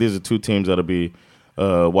seems like these are 2 teams that'll be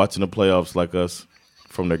watching the playoffs like us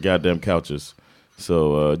from their goddamn couches.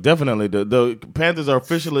 So definitely the Panthers are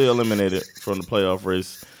officially eliminated from the playoff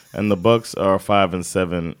race, and the Bucs are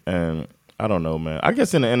 5-7. And I don't know, man. I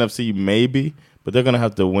guess in the NFC maybe, but they're gonna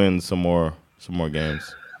have to win some more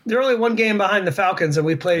games. They're only 1 game behind the Falcons, and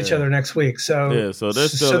we play each other next week. So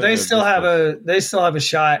they still have a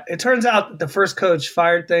shot. It turns out that the first coach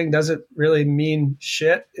fired thing doesn't really mean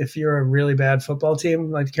shit if you're a really bad football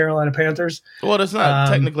team like the Carolina Panthers. Well, it's not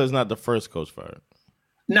technically it's not the first coach fired.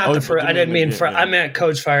 Not the first. I didn't mean for. I meant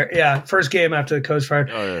coach fired. Yeah, first game after the coach fired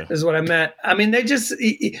is what I meant. I mean,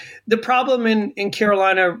 the problem in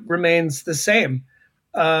Carolina remains the same.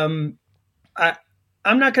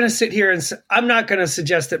 I'm not going to sit here and I'm not going to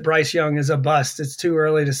suggest that Bryce Young is a bust. It's too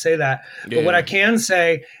early to say that. Yeah. But what I can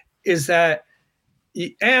say is that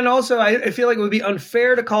And also, I feel like it would be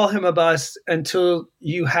unfair to call him a bust until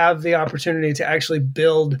you have the opportunity to actually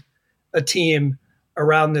build a team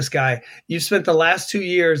around this guy. You've spent the last 2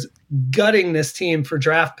 years gutting this team for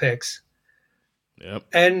draft picks. Yep.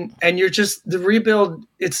 And you're just the rebuild.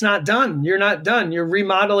 It's not done. You're not done. You're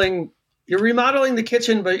remodeling the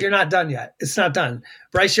kitchen, but you're not done yet. It's not done.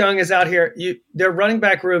 Bryce Young is out here. Their running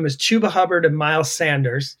back room is Chuba Hubbard and Miles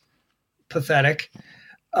Sanders. Pathetic.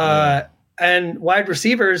 And wide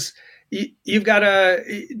receivers, you've got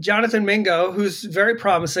Jonathan Mingo, who's very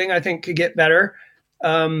promising. I think could get better.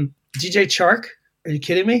 DJ Chark, are you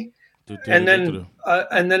kidding me? And then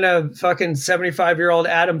a fucking 75-year-old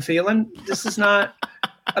Adam Thielen. This is not.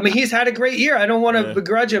 I mean, he's had a great year. I don't want to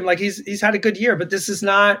begrudge him. Like he's had a good year, but this is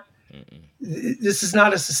not. This is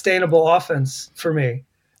not a sustainable offense for me.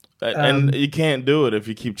 And you can't do it if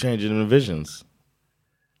you keep changing the visions.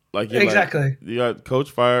 Like exactly. You got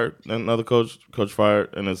coach fired, another coach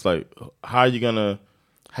fired, and it's like, how are you gonna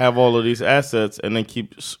have all of these assets and then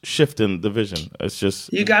keep shifting the vision? It's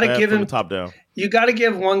just you got to give him top down. You got to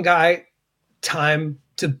give one guy time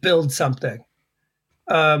to build something.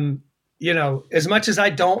 As much as I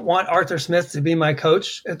don't want Arthur Smith to be my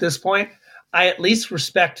coach at this point, I at least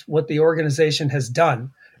respect what the organization has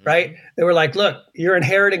done. Right? They were like, look, you're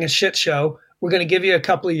inheriting a shit show. We're going to give you a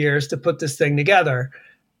couple of years to put this thing together.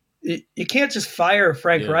 You can't just fire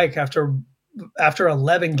Frank Reich after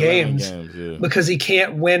 11 games because he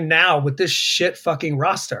can't win now with this shit fucking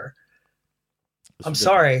roster. I'm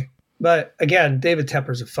sorry. But again, David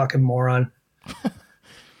Tepper's a fucking moron.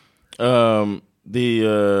 The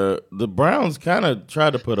Browns kind of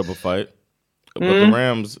tried to put up a fight, but the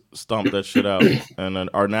Rams stomped that shit out and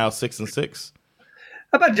are now 6-6.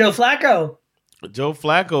 How about Joe Flacco? Joe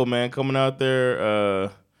Flacco, man, coming out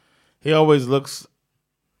there, he always looks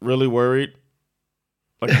really worried,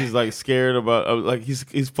 like he's like scared about, like he's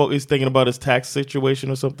thinking about his tax situation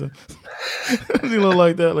or something. Does he look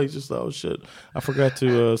like that? Like just oh shit, I forgot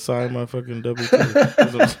to sign my fucking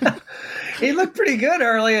W-2. He looked pretty good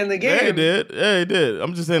early in the game. Yeah, he did. Yeah, he did.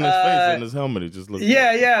 I'm just saying his face and his helmet. He just looked.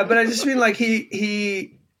 Yeah, but I just mean like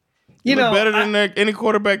he better than any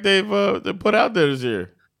quarterback they've put out there this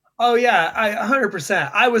year. Oh, yeah,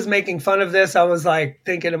 100%. I was making fun of this. I was like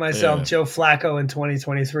thinking to myself, Joe Flacco in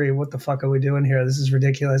 2023, what the fuck are we doing here? This is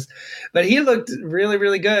ridiculous. But he looked really,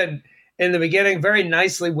 really good in the beginning. Very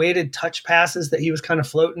nicely weighted touch passes that he was kind of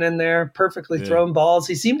floating in there. Perfectly thrown balls.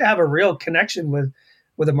 He seemed to have a real connection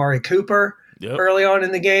with Amari Cooper early on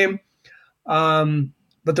in the game.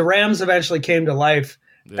 But the Rams eventually came to life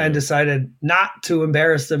and decided not to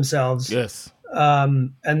embarrass themselves. Yes.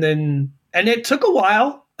 And it took a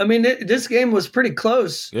while. I mean, this game was pretty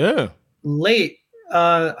close. Yeah. Late.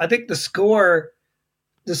 I think the score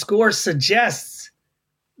suggests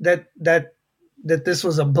that this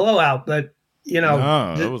was a blowout, but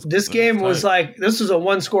this game was like this was a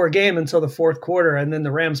one-score game until the fourth quarter, and then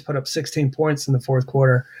the Rams put up 16 points in the fourth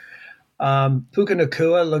quarter. Puka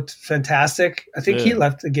Nacua looked fantastic. I think he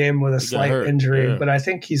left the game with a slight injury, but I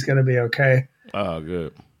think he's going to be okay. Oh,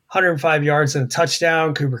 good. 105 yards and a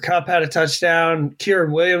touchdown. Cooper Kupp had a touchdown.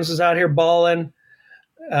 Kieran Williams was out here balling.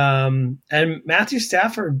 And Matthew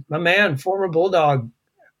Stafford, my man, former Bulldog,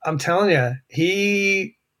 I'm telling you,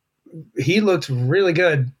 he looked really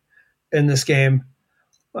good in this game.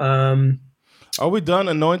 Are we done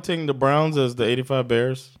anointing the Browns as the 85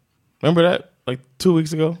 Bears? Remember that? Like 2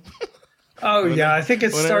 weeks ago? Oh, yeah. I think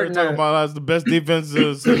it's starting to talk about it's the best defense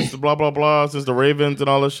since the blah, blah, blah, since the Ravens and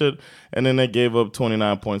all that shit. And then they gave up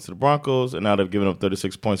 29 points to the Broncos, and now they've given up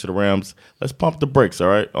 36 points to the Rams. Let's pump the brakes, all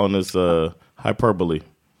right, on this hyperbole.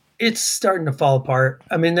 It's starting to fall apart.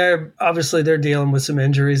 I mean, they're dealing with some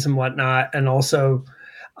injuries and whatnot. And also,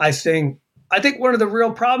 I think one of the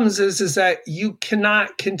real problems is that you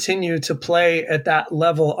cannot continue to play at that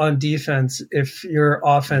level on defense if your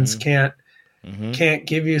offense can't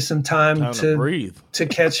give you some time to breathe, to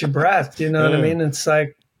catch your breath. You know what I mean? It's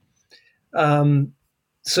like,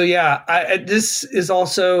 so yeah, this is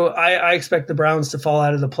also, I expect the Browns to fall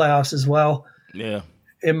out of the playoffs as well. Yeah.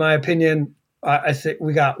 In my opinion, I think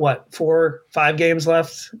we got 4-5 games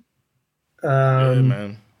left. Yeah,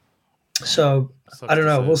 man. So I don't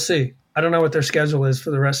know. We'll see. I don't know what their schedule is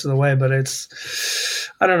for the rest of the way, but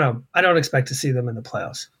I don't know. I don't expect to see them in the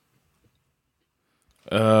playoffs.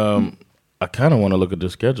 I kind of want to look at their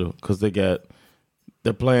schedule because they're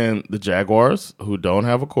playing the Jaguars, who don't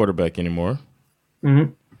have a quarterback anymore.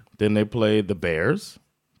 Mm-hmm. Then they play the Bears.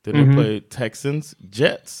 Then they play Texans,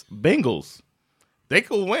 Jets, Bengals. They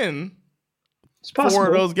could win 4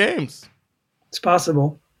 of those games. It's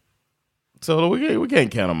possible. So we can't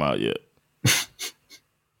count them out yet.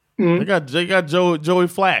 Mm-hmm. They got Joey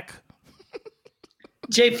Flack.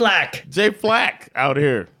 Jay Flack. Jay Flack out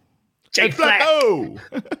here. Jay Flack. Oh.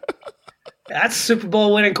 That's Super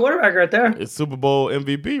Bowl winning quarterback right there. It's Super Bowl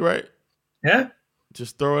MVP, right? Yeah.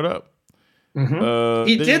 Just throw it up. Mm-hmm.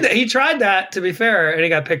 He did that. He tried that, to be fair, and he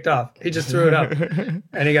got picked off. He just threw it up,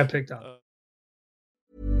 and he got picked off.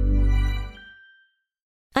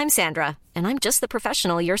 I'm Sandra, and I'm just the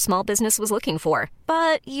professional your small business was looking for.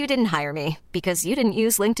 But you didn't hire me because you didn't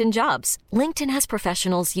use LinkedIn Jobs. LinkedIn has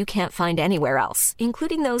professionals you can't find anywhere else,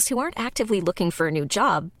 including those who aren't actively looking for a new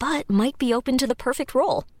job, but might be open to the perfect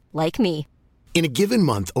role, like me. In a given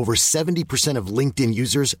month, over 70% of LinkedIn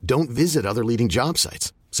users don't visit other leading job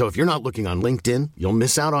sites. So if you're not looking on LinkedIn, you'll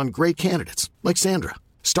miss out on great candidates like Sandra.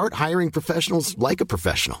 Start hiring professionals like a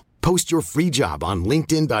professional. Post your free job on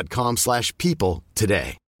linkedin.com/people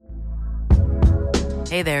today.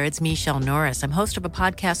 Hey there, it's Michelle Norris. I'm host of a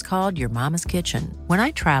podcast called Your Mama's Kitchen. When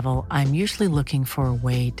I travel, I'm usually looking for a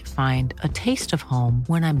way to find a taste of home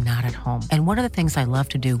when I'm not at home. And one of the things I love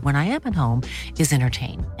to do when I am at home is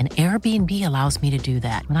entertain. And Airbnb allows me to do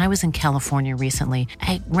that. When I was in California recently,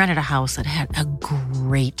 I rented a house that had a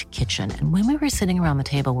great kitchen. And when we were sitting around the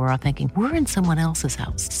table, we're all thinking, we're in someone else's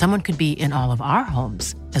house. Someone could be in all of our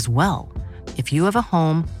homes as well. If you have a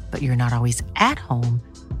home, but you're not always at home,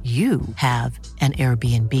 you have an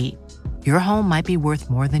Airbnb. Your home might be worth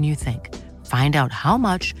more than you think. Find out how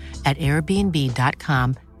much at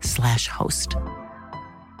airbnb.com/host.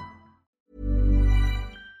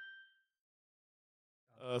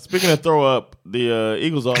 Speaking of throw up, the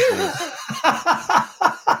Eagles offense.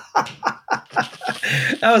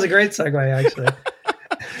 That was a great segue, actually.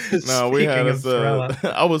 No, we had us.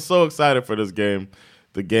 I was so excited for this game,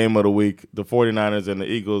 the game of the week, the 49ers and the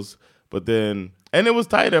Eagles. But then, and it was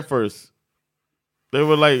tight at first. They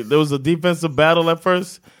were like, there was a defensive battle at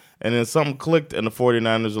first, and then something clicked, and the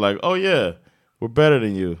 49ers were like, oh, yeah, we're better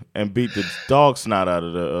than you, and beat the dog snot out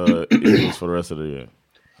of the Eagles for the rest of the year.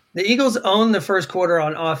 The Eagles owned the first quarter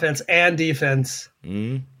on offense and defense.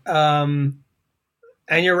 Mm-hmm.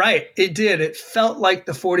 And you're right. It did. It felt like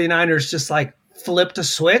the 49ers just like flipped a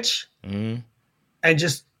switch and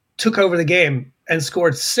just took over the game and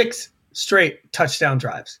scored 6 straight touchdown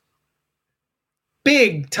drives.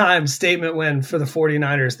 Big time statement win for the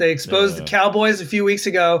 49ers. They exposed the Cowboys a few weeks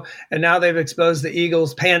ago, and now they've exposed the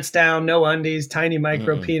Eagles, pants down, no undies, tiny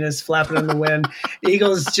micro penis flapping in the wind.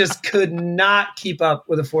 Eagles just could not keep up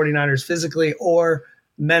with the 49ers physically or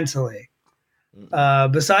mentally.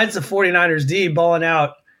 Besides the 49ers D balling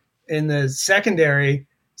out in the secondary,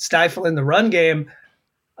 stifling the run game,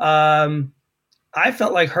 I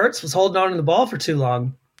felt like Hurts was holding on to the ball for too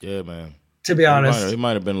long. Yeah, man. To be honest. He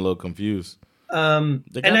might have been a little confused. And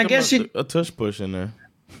I guess a tush push in there.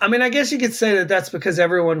 I mean, I guess you could say that that's because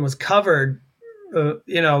everyone was covered,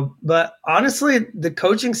 but honestly, the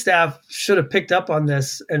coaching staff should have picked up on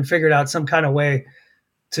this and figured out some kind of way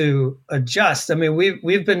to adjust. I mean,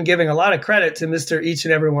 we've been giving a lot of credit to Mr. Each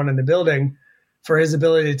and Everyone in the building for his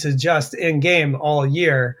ability to adjust in game all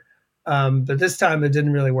year. But this time it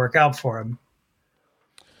didn't really work out for him.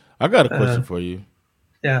 I got a question for you.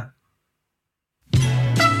 Yeah.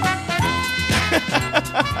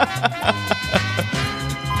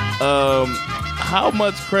 How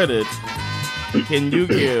much credit can you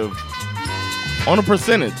give on a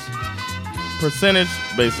percentage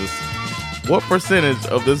basis? What percentage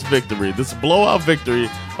of this victory, this blowout victory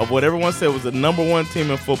of what everyone said was the number one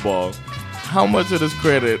team in football, how much of this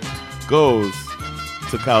credit goes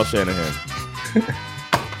to Kyle Shanahan?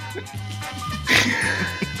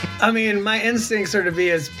 I mean, my instincts are to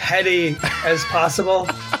be as petty as possible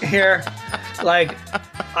here. Like,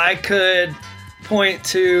 I could point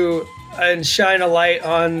to and shine a light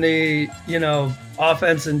on the,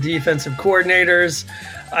 offense and defensive coordinators.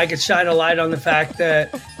 I could shine a light on the fact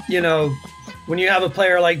that, when you have a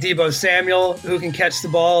player like Deebo Samuel who can catch the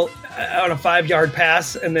ball on a 5-yard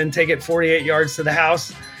pass and then take it 48 yards to the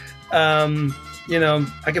house, I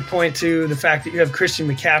could point to the fact that you have Christian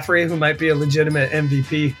McCaffrey, who might be a legitimate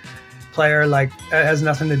MVP player. Like, that has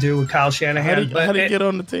nothing to do with Kyle Shanahan. How did he get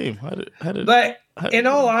on the team? In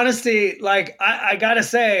all honesty, like, I gotta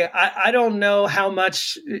say, I don't know how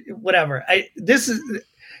much. Whatever. I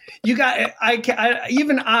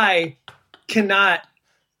cannot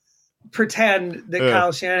pretend that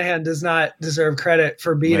Kyle Shanahan does not deserve credit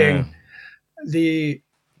for beating the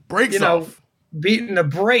breaks off. Beating the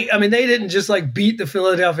break. I mean, they didn't just like beat the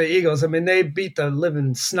Philadelphia Eagles. I mean, they beat the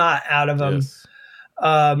living snot out of them. Yes.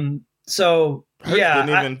 So Hurts didn't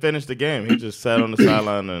even finish the game. He just sat on the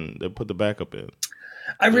sideline and they put the backup in.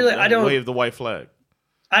 I don't wave the white flag.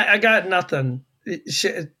 I got nothing.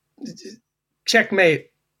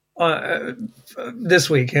 Checkmate this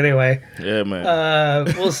week anyway. Yeah, man.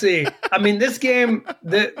 We'll see. I mean, this game,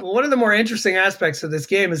 one of the more interesting aspects of this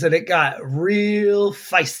game is that it got real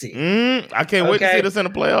feisty. I can't wait to see this in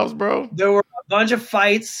the playoffs, bro. There were a bunch of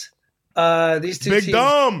fights. These two Big teams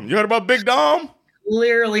Dom. You heard about Big Dom?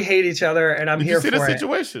 Clearly hate each other, and I'm here for it. Did you see the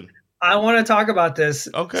situation? I want to talk about this.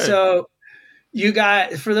 Okay. So you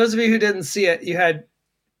got, for those of you who didn't see it, you had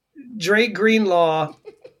Drake Greenlaw.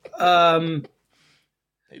 I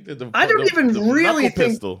don't even really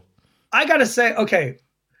think. Pistol. I got to say, okay,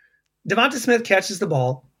 Devonta Smith catches the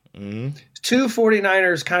ball. Mm-hmm. Two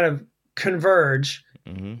 49ers kind of converge.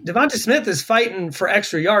 Mm-hmm. Devonta Smith is fighting for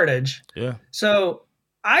extra yardage. Yeah. So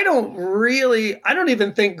I don't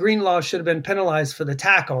even think Greenlaw should have been penalized for the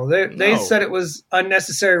tackle. They said it was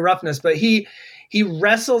unnecessary roughness, but he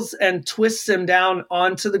wrestles and twists him down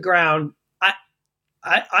onto the ground.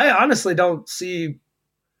 I honestly don't see.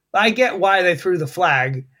 I get why they threw the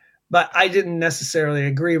flag, but I didn't necessarily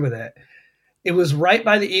agree with it. It was right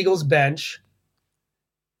by the Eagles bench.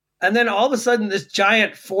 And then all of a sudden, this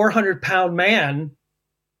giant 400-pound man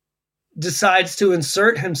decides to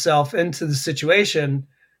insert himself into the situation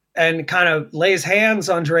and kind of lays hands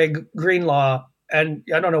on Dre Greenlaw. And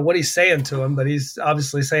I don't know what he's saying to him, but he's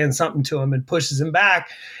obviously saying something to him and pushes him back.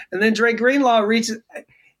 And then Dre Greenlaw reaches.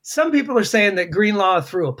 Some people are saying that Greenlaw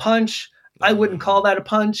threw a punch. I wouldn't call that a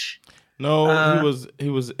punch. No, he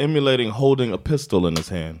was emulating holding a pistol in his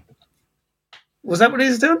hand. Was that what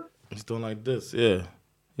he's doing? He's doing like this, yeah.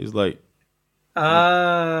 He's like,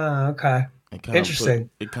 okay. Interesting.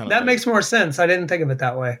 That makes more sense. I didn't think of it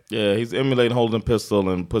that way. Yeah, he's emulating holding a pistol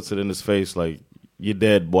and puts it in his face like, "You're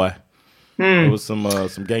dead, boy." It was some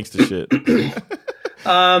gangster shit.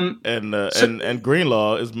 And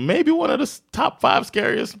Greenlaw is maybe one of the top 5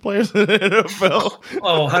 scariest players in the NFL.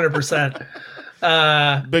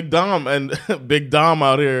 100%. Big Dom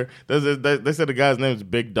out here. They said the guy's name is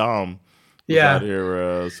Big Dom. Yeah, out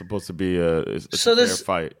here supposed to be a fair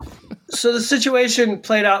fight. So the situation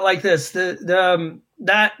played out like this: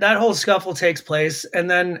 that whole scuffle takes place, and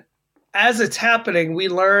then as it's happening, we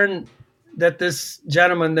learn that this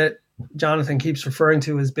gentleman that Jonathan keeps referring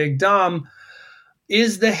to as Big Dom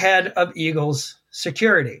is the head of Eagles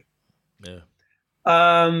security. Yeah.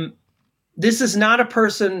 This is not a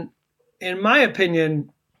person, in my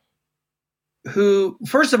opinion, who,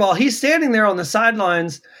 first of all, he's standing there on the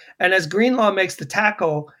sidelines, and as Greenlaw makes the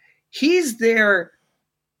tackle, he's there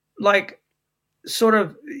like sort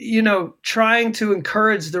of, trying to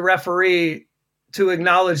encourage the referee to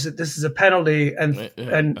acknowledge that this is a penalty and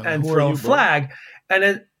throw a flag.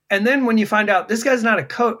 And then when you find out this guy's not a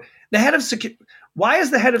coach, the head of security, why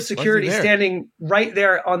is the head of security standing right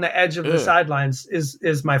there on the edge of the sidelines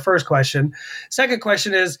is my first question. Second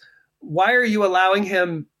question is, why are you allowing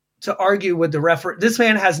him to argue with the referee? This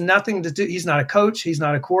man has nothing to do. He's not a coach. He's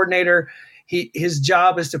not a coordinator. His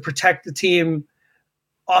job is to protect the team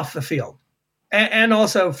off the field. And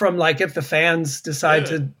also from if the fans decide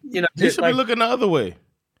to, he should be looking the other way.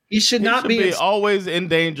 He should not be always in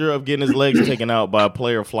danger of getting his legs taken out by a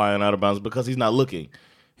player flying out of bounds because he's not looking.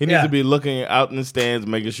 He needs to be looking out in the stands,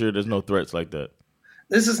 making sure there's no threats like that.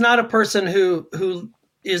 This is not a person who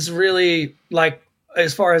is really,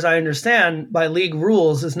 as far as I understand, by league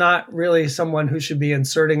rules, is not really someone who should be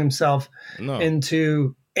inserting himself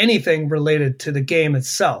into anything related to the game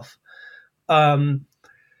itself.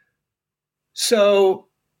 So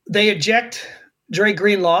they eject Dre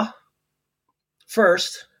Greenlaw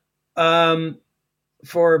first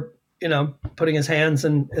for putting his hands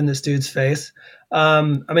in this dude's face.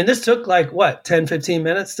 This took 10, 15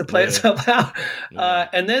 minutes to play itself out.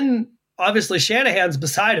 And then obviously Shanahan's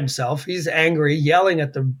beside himself. He's angry, yelling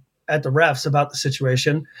at the refs about the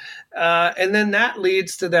situation. And then that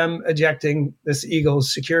leads to them ejecting this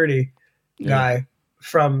Eagles security guy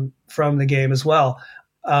from the game as well.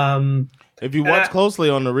 If you watch closely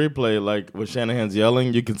on the replay, when Shanahan's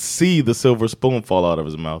yelling, you can see the silver spoon fall out of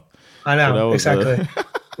his mouth. I know, exactly.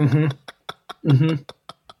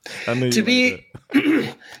 I knew to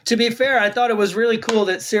be fair, I thought it was really cool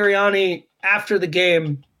that Sirianni, after the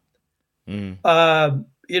game,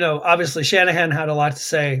 obviously Shanahan had a lot to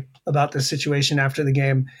say about the situation after the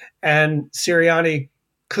game, and Sirianni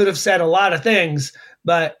could have said a lot of things,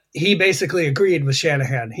 but he basically agreed with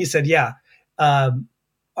Shanahan. He said,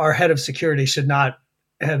 our head of security should not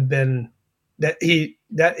have been he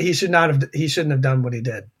shouldn't have done what he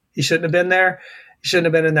did. He shouldn't have been there. He shouldn't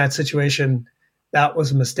have been in that situation. That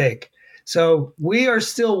was a mistake. So we are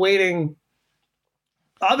still waiting.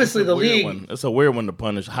 Obviously, the league. It's a weird one to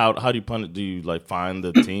punish. How do you punish? Do you fine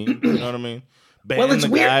the team? You know what I mean? Ban it's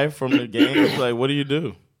the weird. Guy from the game. It's what do you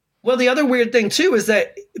do? Well, the other weird thing too is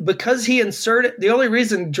that because he inserted, the only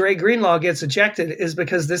reason Dre Greenlaw gets ejected is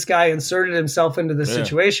because this guy inserted himself into the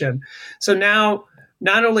situation. So now,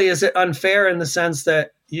 not only is it unfair in the sense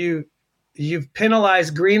that you've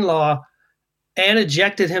penalized Greenlaw and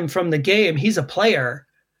ejected him from the game. He's a player.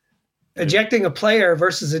 Ejecting a player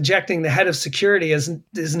versus ejecting the head of security is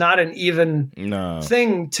not an even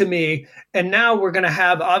thing to me. And now we're going to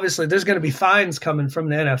have, obviously, there's going to be fines coming from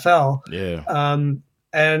the NFL. Yeah.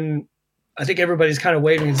 And I think everybody's kind of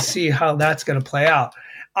waiting to see how that's going to play out.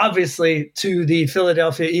 Obviously, to the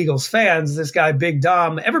Philadelphia Eagles fans, this guy, Big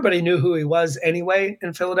Dom, everybody knew who he was anyway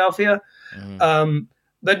in Philadelphia.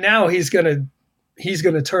 But now he's going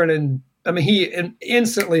to turn in. I mean, he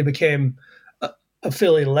instantly became a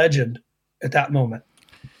Philly legend at that moment.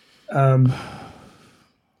 In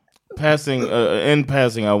passing,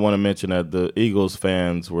 I want to mention that the Eagles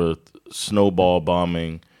fans were snowball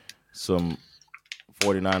bombing some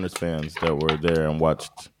 49ers fans that were there and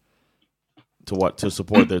watched to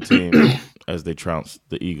support their team as they trounced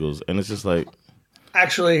the Eagles. And it's just like...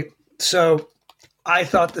 Actually, so I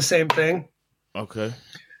thought the same thing. Okay.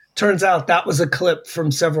 Turns out that was a clip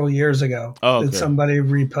from several years ago that somebody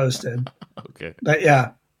reposted. Okay. But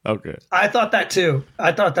yeah. Okay. I thought that too.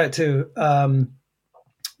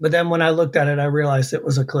 But then when I looked at it, I realized it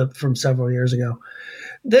was a clip from several years ago.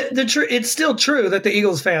 It's still true that the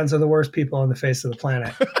Eagles fans are the worst people on the face of the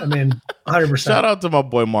planet. I mean, 100%. Shout out to my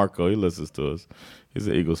boy Marco. He listens to us. He's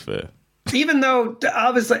an Eagles fan. Even though,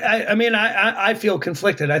 obviously, I feel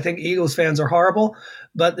conflicted. I think Eagles fans are horrible,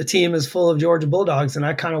 but the team is full of Georgia Bulldogs, and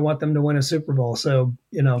I kind of want them to win a Super Bowl. So,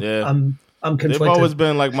 I'm conflicted. They've always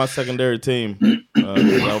been like my secondary team.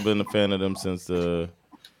 I've been a fan of them since they're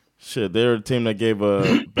a team that gave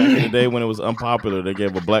back in the day when it was unpopular, they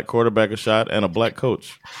gave a black quarterback a shot and a black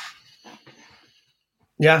coach.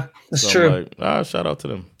 Yeah, that's true. Shout out to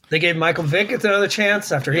them. They gave Michael Vick another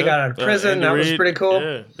chance after he got out of prison. That was pretty cool.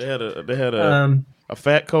 Yeah, they had a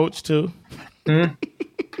fat coach too. Mm-hmm.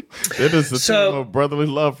 It is a team of brotherly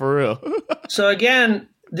love for real. So again,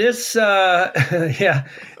 this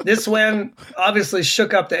win obviously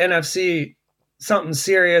shook up the NFC. Something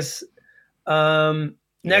serious.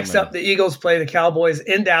 Next up, the Eagles play the Cowboys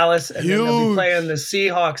in Dallas, and then they'll be playing the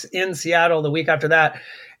Seahawks in Seattle the week after that.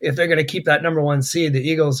 If they're going to keep that number one seed, the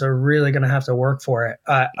Eagles are really going to have to work for it.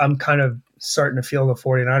 I'm kind of starting to feel the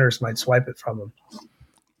 49ers might swipe it from them.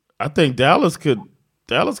 I think Dallas could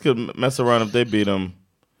mess around if they beat them,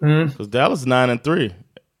 because Dallas is 9-3.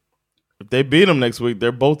 If they beat them next week,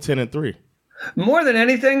 they're both 10-3. More than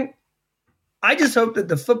anything, I just hope that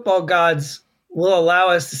the football gods will allow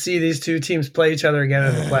us to see these two teams play each other again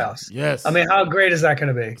in the playoffs. Yes. I mean, how great is that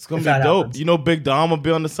going to be? It's going to be dope. Happens? Big Dom will be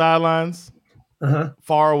on the sidelines,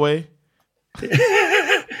 far away.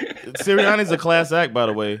 Sirianni's a class act, by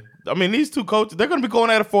the way. I mean, these two coaches, they're going to be going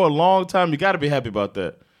at it for a long time. You got to be happy about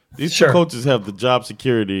that. These two coaches have the job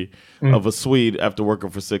security of a Swede after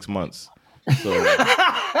working for 6 months. So...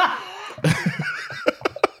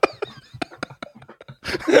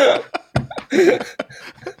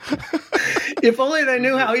 If only they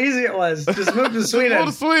knew how easy it was. Just move to Sweden. Go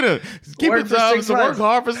to Sweden. Keep your job. Work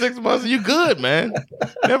hard for 6 months. You good, man.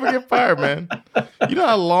 Never get fired, man. You know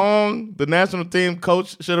how long the national team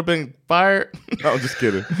coach should have been fired? No, I'm just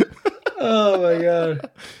kidding. Oh, my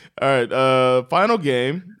God. All right. Final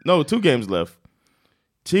game. No, 2 games left.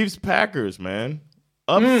 Chiefs-Packers, man.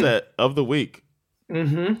 Upset of the week.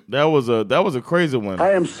 Mm-hmm. That was a crazy one.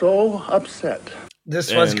 I am so upset.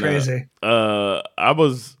 This was crazy.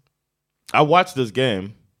 I watched this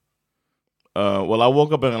game. I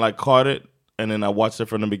woke up and caught it, and then I watched it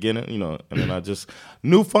from the beginning, and then I just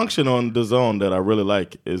new function on DAZN that I really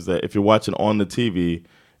like is that if you're watching on the TV,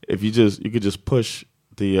 if you could just push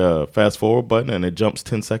the fast forward button and it jumps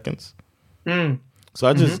 10 seconds. So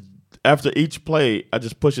I just after each play, I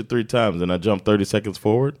just push it 3 times and I jump 30 seconds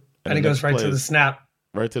forward, and it goes right to the snap.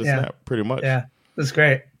 Right to the snap, pretty much. Yeah, that's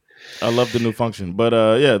great. I love the new function, but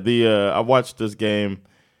I watched this game,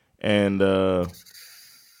 and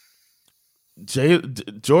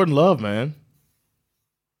Jordan Love, man.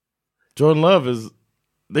 Jordan Love is.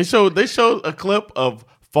 They showed a clip of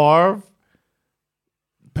Favre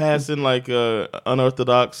passing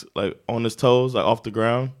unorthodox, on his toes, off the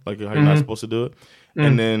ground, how you're not supposed to do it,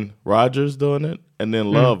 and then Rodgers doing it, and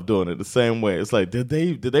then Love doing it the same way. It's did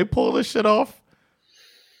they pull this shit off?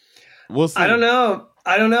 We'll see. I don't know.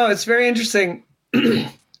 It's very interesting.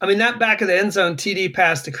 I mean, that back of the end zone TD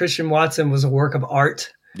pass to Christian Watson was a work of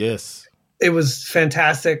art. Yes. It was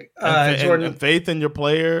fantastic. Jordan, and faith in your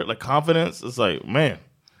player, confidence. It's man.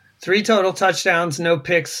 3 total touchdowns, no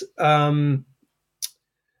picks.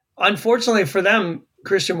 Unfortunately for them,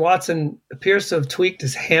 Christian Watson appears to have tweaked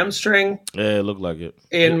his hamstring. Yeah, it looked like it.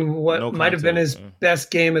 In what might have been his best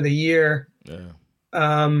game of the year. Yeah.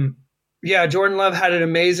 Jordan Love had an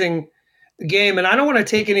amazing game, and I don't want to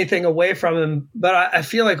take anything away from him, but I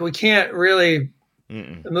feel like we can't really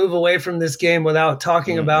move away from this game without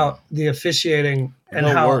talking about the officiating and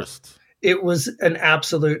how it was an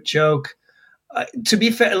absolute joke. To be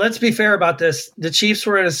fair, let's be fair about this. The Chiefs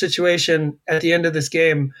were in a situation at the end of this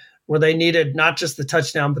game where they needed not just the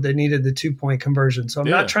touchdown, but they needed the 2-point conversion. So I'm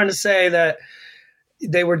not trying to say that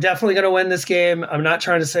they were definitely going to win this game. I'm not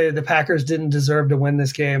trying to say the Packers didn't deserve to win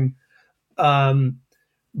this game.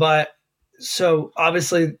 But so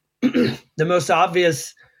obviously the most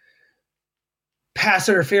obvious pass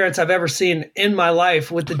interference I've ever seen in my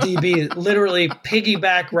life with the DB literally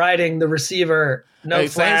piggyback riding the receiver. No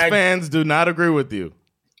flag. Saints fans do not agree with you.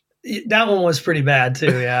 That one was pretty bad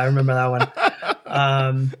too. Yeah, I remember that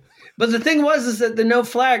one. But the thing is that the no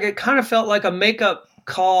flag, it kind of felt like a makeup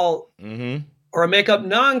call or a makeup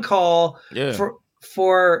non-call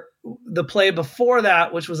for the play before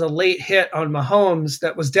that, which was a late hit on Mahomes.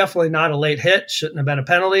 That was definitely not a late hit. Shouldn't have been a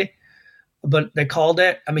penalty, but they called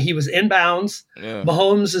it. I mean, he was in bounds. Yeah.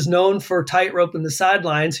 Mahomes is known for tightrope in the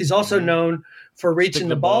sidelines. He's also known for reaching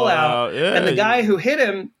the ball out. Yeah, and the guy who hit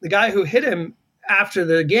him after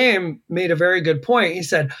the game made a very good point. He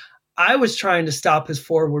said, I was trying to stop his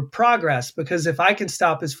forward progress, because if I can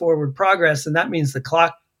stop his forward progress, then that means the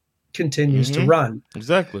clock continues to run.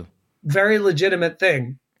 Exactly. Very legitimate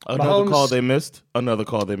thing. Another call they missed.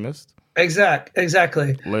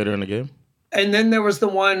 Exactly. Later in the game. And then there was the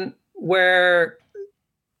one where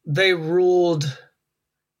they ruled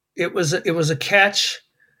it was a catch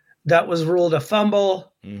that was ruled a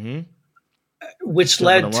fumble, which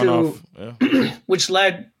led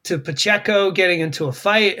to Pacheco getting into a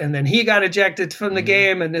fight, and then he got ejected from the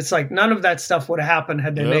game. And it's like none of that stuff would have happened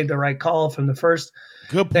had they made the right call from the first.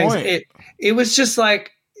 Good point. It was just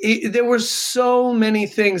like there were so many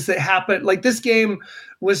things that happened. Like this game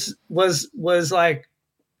was like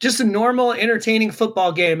just a normal, entertaining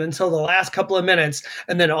football game until the last couple of minutes,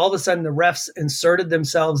 and then all of a sudden the refs inserted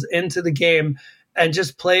themselves into the game and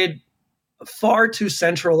just played far too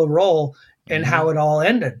central a role in how it all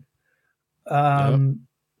ended.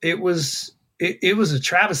 It was a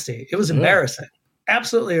travesty. It was embarrassing,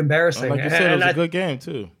 absolutely embarrassing. Like you said, it was a good game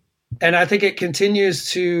too. And I think it continues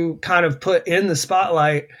to kind of put in the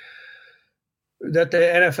spotlight that the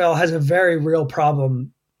NFL has a very real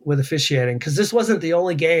problem with officiating, because this wasn't the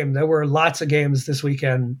only game. There were lots of games this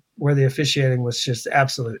weekend where the officiating was just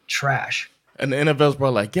absolute trash. And the NFL's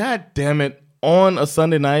probably like, God damn it, on a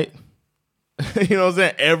Sunday night, you know what I'm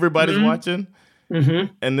saying? Everybody's watching.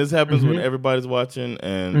 And this happens when everybody's watching,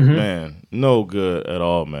 and man, no good at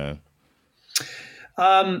all, man.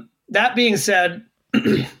 That being said,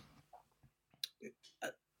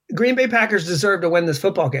 Green Bay Packers deserve to win this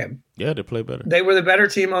football game. Yeah, they play better. They were the better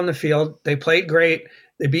team on the field. They played great.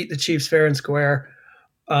 They beat the Chiefs fair and square.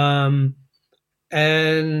 And,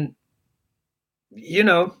 you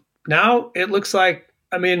know, now it looks like,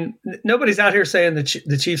 I mean, nobody's out here saying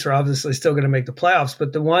the Chiefs are obviously still going to make the playoffs.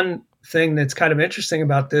 But the one thing that's kind of interesting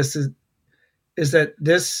about this is that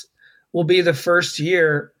this will be the first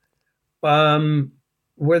year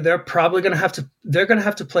where they're probably going to have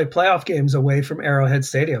to play playoff games away from Arrowhead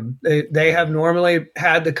Stadium. They have normally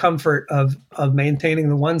had the comfort of maintaining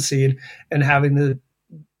the 1 seed and having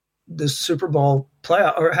the Super Bowl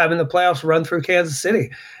playoff, or having the playoffs run through Kansas City,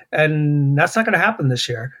 and that's not going to happen this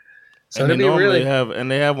year. So and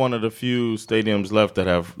they have one of the few stadiums left that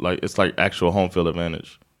have it's like actual home field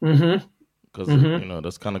advantage. Because you know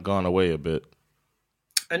that's kind of gone away a bit.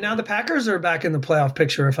 And now the Packers are back in the playoff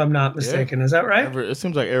picture, if I'm not mistaken. Yeah. Is that right? It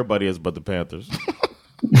seems like everybody is but the Panthers.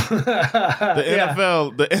 The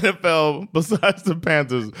NFL, besides the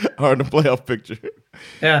Panthers, are in the playoff picture.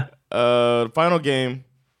 Yeah. The final game,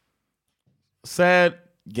 sad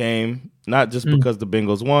game, not just because the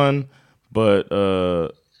Bengals won,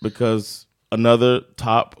 but because another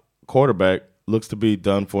top quarterback looks to be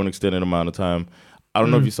done for an extended amount of time. I don't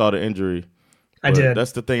know if you saw the injury. I did.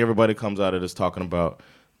 That's the thing everybody comes out of this talking about.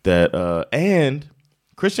 That and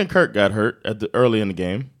Christian Kirk got hurt early in the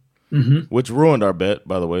game, which ruined our bet,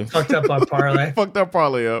 by the way. Fucked up our parlay. Fucked our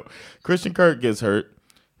parlay up. Christian Kirk gets hurt.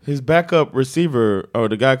 His backup receiver, or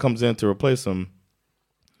the guy comes in to replace him,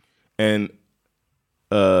 and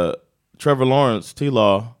Trevor Lawrence,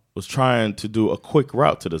 T-Law, was trying to do a quick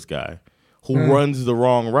route to this guy who runs the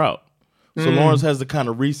wrong route. So Lawrence has to kind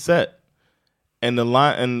of reset, and the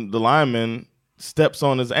lineman steps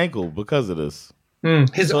on his ankle because of this.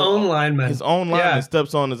 His own lineman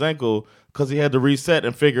steps on his ankle because he had to reset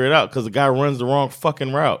and figure it out because the guy runs the wrong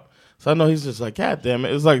fucking route. So I know he's just like, God damn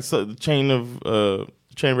it. It's like the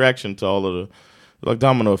chain reaction to all of the like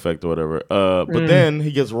domino effect or whatever. But then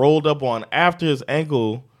he gets rolled up on after his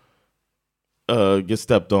ankle gets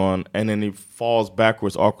stepped on, and then he falls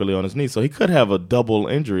backwards awkwardly on his knee. So he could have a double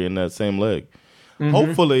injury in that same leg.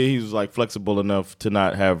 Hopefully he's like flexible enough to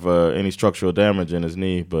not have any structural damage in his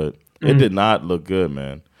knee, but it did not look good,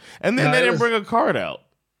 man. And then they didn't bring a card out.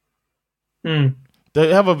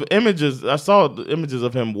 They have images. I saw the images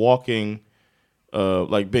of him walking,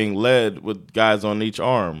 like being led with guys on each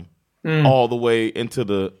arm all the way into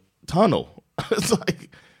the tunnel. It's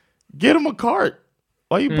like, get him a cart.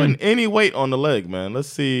 Why are you putting any weight on the leg, man? Let's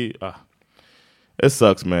see. It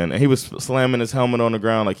sucks, man. And he was slamming his helmet on the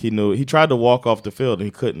ground like he knew. He tried to walk off the field and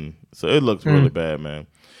he couldn't. So it looks really bad, man.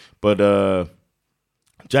 But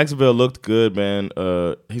Jacksonville looked good, man.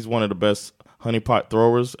 He's one of the best honeypot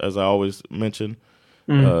throwers, as I always mention.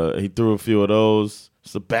 He threw a few of those.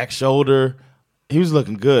 It's a back shoulder. He was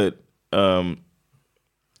looking good. And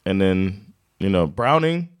then,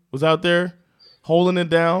 Browning was out there holding it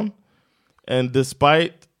down. And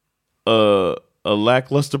despite a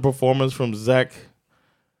lackluster performance from Zach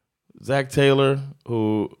Taylor,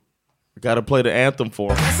 who got to play the anthem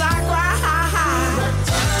for him.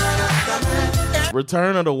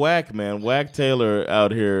 Return of the Whack, man. Whack Taylor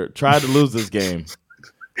out here tried to lose this game.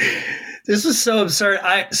 This was so absurd.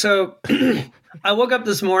 I woke up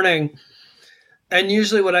this morning, and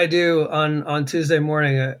usually what I do on Tuesday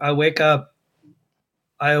morning, I wake up,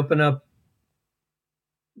 I open up,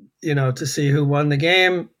 to see who won the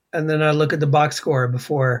game, and then I look at the box score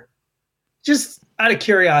before, just out of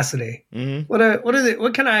curiosity. What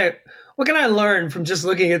can I learn from just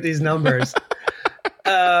looking at these numbers?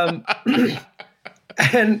 And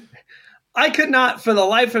I could not, for the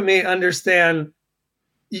life of me, understand.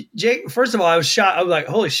 Jake, first of all, I was shocked. I was like,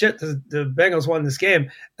 holy shit, the Bengals won this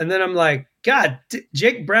game. And then I'm like, God,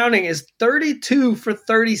 Jake Browning is 32 for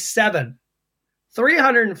 37,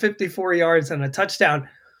 354 yards and a touchdown.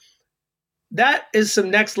 That is some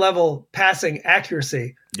next level passing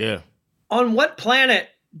accuracy. Yeah. On what planet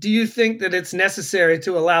do you think that it's necessary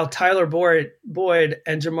to allow Tyler Boyd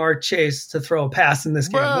and Jamar Chase to throw a pass in this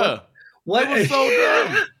game? What it was so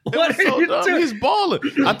dumb. What are you doing? He's balling.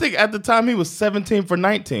 I think at the time he was 17 for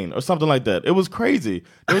 19 or something like that. It was crazy.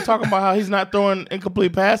 They were talking about how he's not throwing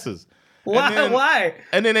incomplete passes. Why?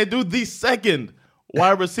 And then they do the second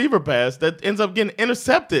wide receiver pass that ends up getting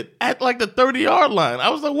intercepted at like the 30-yard line. I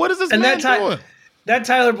was like, what is this man doing? That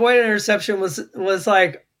Tyler Boyd interception was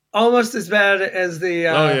like almost as bad as the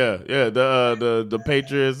the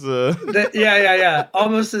Patriots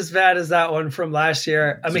almost as bad as that one from last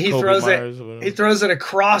year. I mean, he throws it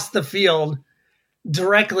across the field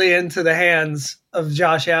directly into the hands of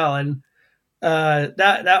Josh Allen.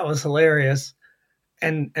 That was hilarious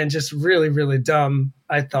and just really, really dumb,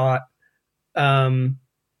 I thought.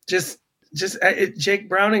 Jake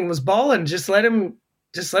Browning was balling. Just let him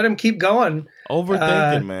keep going.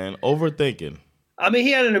 Overthinking, man. Overthinking. I mean,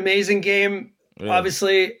 he had an amazing game. Yeah.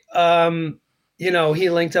 Obviously, he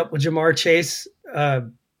linked up with Jamar Chase,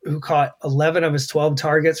 who caught 11 of his 12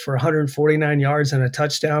 targets for 149 yards and a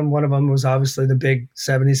touchdown. One of them was obviously the big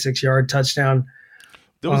 76-yard touchline.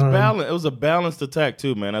 There was balance. It was a balanced attack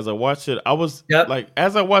too, man. As I watched it, I was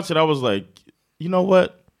like, you know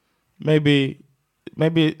what? Maybe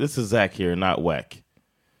this is Zach here, not Whack.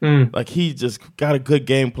 Like he just got a good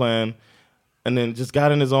game plan. And then just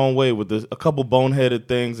got in his own way with a couple boneheaded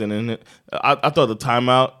things. And then I thought the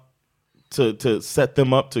timeout to set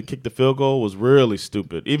them up to kick the field goal was really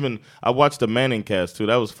stupid. Even I watched the Manning cast, too.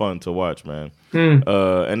 That was fun to watch, man.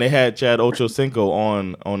 And they had Chad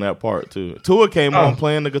Ochocinco on that part, too. Tua came on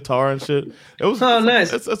playing the guitar and shit. It was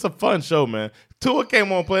nice. It's a fun show, man. Tua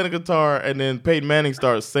came on playing the guitar, and then Peyton Manning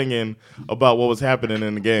started singing about what was happening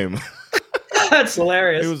in the game. That's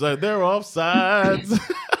hilarious. He was like, they're offsides.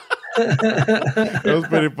 It was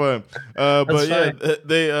pretty fun.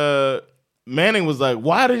 Manning was like,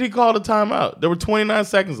 why did he call the timeout? There were 29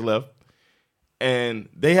 seconds left, and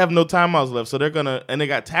they have no timeouts left, so they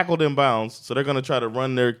got tackled in bounds, so they're gonna try to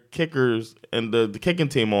run their kickers and the kicking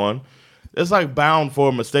team on. It's like bound for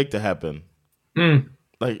a mistake to happen,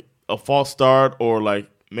 like a false start, or like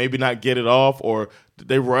maybe not get it off, or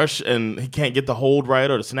they rush and he can't get the hold right,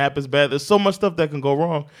 or the snap is bad. There's so much stuff that can go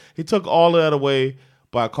wrong. He took all of that away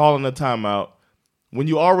by calling a timeout when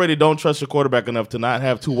you already don't trust your quarterback enough to not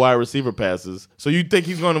have two wide receiver passes. So you think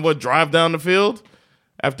he's going to drive down the field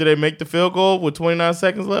after they make the field goal with 29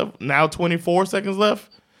 seconds left? Now 24 seconds left?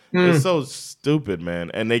 It's so stupid,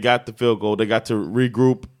 man. And they got the field goal. They got to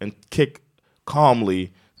regroup and kick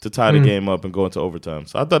calmly to tie the game up and go into overtime.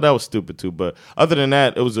 So I thought that was stupid too. But other than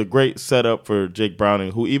that, it was a great setup for Jake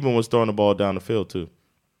Browning, who even was throwing the ball down the field too.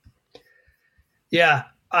 Yeah.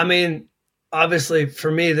 I mean, obviously for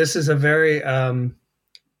me, this is a very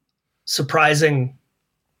surprising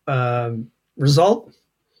result.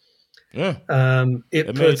 Yeah. It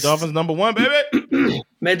made the Dolphins number one, baby.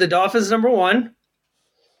 Made the Dolphins number one.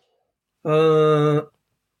 I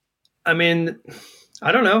mean,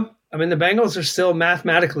 I don't know. I mean, the Bengals are still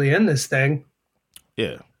mathematically in this thing.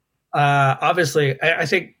 Yeah. Obviously, I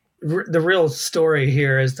think the real story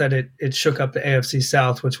here is that it shook up the AFC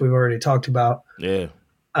South, which we've already talked about. Yeah.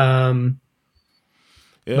 But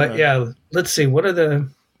yeah, let's see. What are the?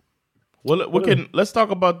 Well, let's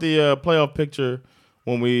talk about the playoff picture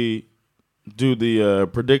when we do the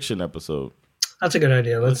prediction episode. That's a good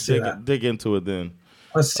idea. Let's dig into it then.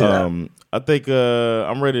 Let's do that. I think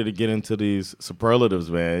I'm ready to get into these superlatives,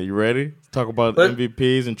 man. You ready? Talk about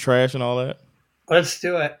MVPs and trash and all that? Let's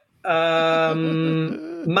do it.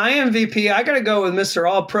 My MVP, I got to go with Mr.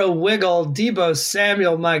 All-Pro Wiggle, Deebo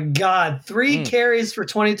Samuel. My God, 3 carries for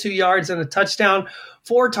 22 yards and a touchdown,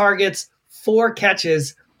 4 targets, 4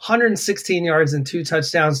 catches, 116 yards and 2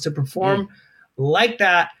 touchdowns to perform like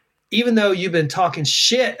that. Even though you've been talking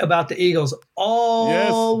shit about the Eagles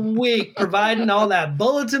all week, providing all that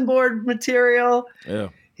bulletin board material. Yeah.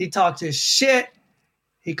 He talked his shit.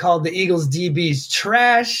 He called the Eagles DBs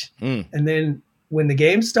trash. And then when the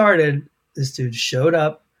game started, this dude showed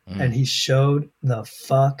up and he showed the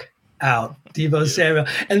fuck out. Deebo Samuel.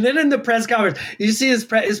 And then in the press conference, you see his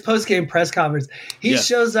post-game press conference. He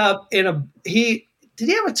shows up in did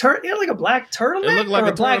he have he had like a black turtleneck? It looked like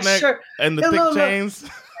a black turtleneck shirt and the thick chains.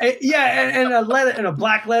 Yeah, and a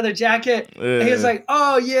black leather jacket. Yeah. And he was like,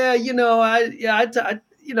 "Oh yeah,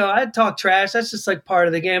 I talk trash. That's just like part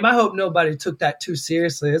of the game. I hope nobody took that too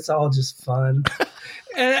seriously. It's all just fun."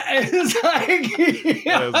 And it's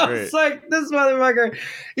like, this motherfucker,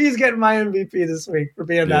 he's getting my MVP this week for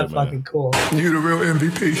being that fucking cool. You the real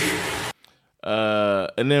MVP.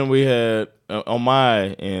 And then we had on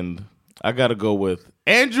my end, I got to go with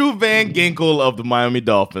Andrew Van Ginkel of the Miami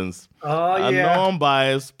Dolphins. Oh, yeah. I know I'm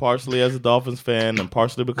biased, partially as a Dolphins fan and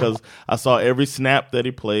partially because I saw every snap that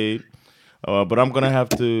he played. But I'm going to have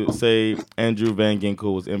to say Andrew Van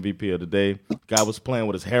Ginkel was MVP of the day. Guy was playing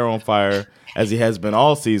with his hair on fire, as he has been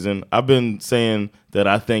all season. I've been saying that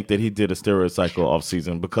I think that he did a steroid cycle off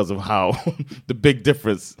season because of how the big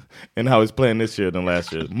difference in how he's playing this year than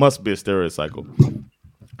last year. Must be a steroid cycle.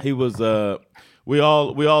 He was we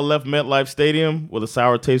all left MetLife Stadium with a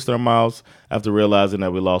sour taste in our mouths after realizing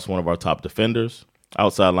that we lost one of our top defenders,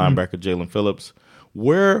 outside linebacker Jalen Phillips.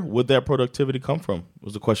 Where would that productivity come from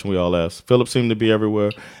was the question we all asked. Phillips seemed to be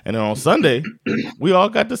everywhere. And then on Sunday, we all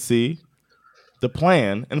got to see the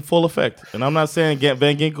plan in full effect. And I'm not saying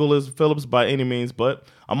Van Ginkel is Phillips by any means, but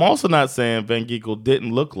I'm also not saying Van Ginkel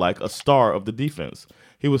didn't look like a star of the defense.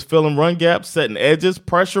 He was filling run gaps, setting edges,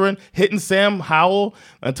 pressuring, hitting Sam Howell,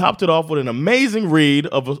 and topped it off with an amazing read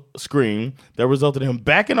of a screen that resulted in him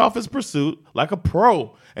backing off his pursuit like a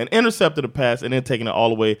pro and intercepted a pass and then taking it all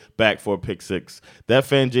the way back for a pick six. That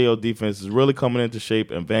Fangio defense is really coming into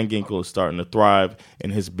shape, and Van Ginkel is starting to thrive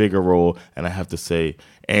in his bigger role. And I have to say,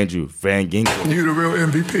 Andrew Van Ginkel. You the real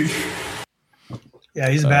MVP.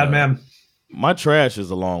 Yeah, he's a bad man. My trash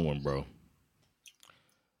is a long one, bro.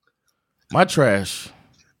 My trash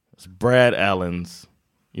is Brad Allen's.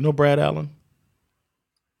 You know Brad Allen?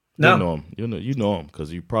 No. You know him. You know him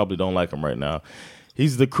because you probably don't like him right now.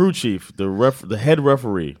 He's the crew chief, the head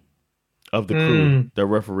referee of the crew that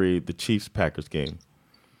refereed the Chiefs-Packers game.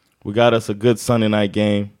 We got us a good Sunday night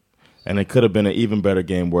game, and it could have been an even better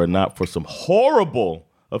game were it not for some horrible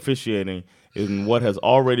officiating in what has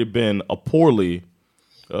already been a poorly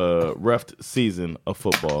reffed season of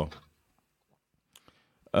football.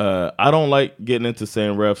 I don't like getting into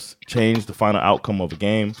saying refs change the final outcome of a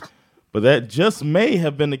game, but that just may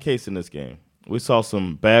have been the case in this game. We saw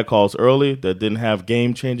some bad calls early that didn't have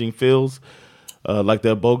game-changing feels, like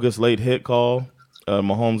that bogus late hit call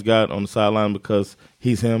Mahomes got on the sideline because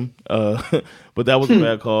he's him. But that was a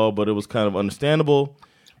bad call, but it was kind of understandable.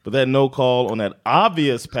 But that no call on that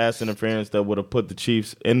obvious pass interference that would have put the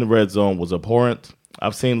Chiefs in the red zone was abhorrent.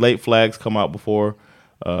 I've seen late flags come out before.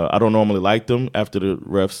 I don't normally like them after the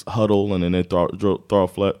refs huddle and then they throw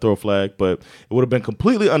a flag, but it would have been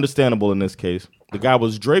completely understandable in this case. The guy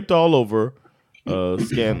was draped all over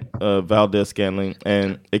Valdez-Scantling,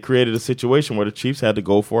 and it created a situation where the Chiefs had to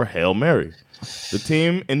go for a Hail Mary. The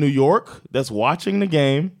team in New York that's watching the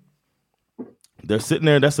game They're sitting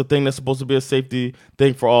there. That's the thing that's supposed to be a safety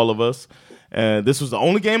thing for all of us. And this was the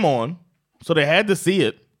only game on, so they had to see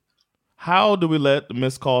it. How do we let the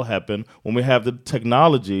missed call happen when we have the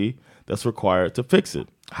technology that's required to fix it?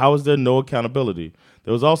 How is there no accountability?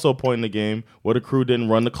 There was also a point in the game where the crew didn't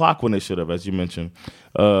run the clock when they should have, as you mentioned.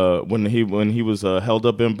 When he was held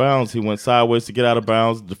up in bounds, he went sideways to get out of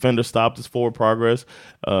bounds. The defender stopped his forward progress,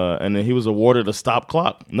 and then he was awarded a stop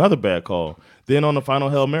clock. Another bad call. Then on the final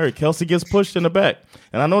Hail Mary, Kelsey gets pushed in the back.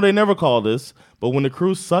 And I know they never call this, but when the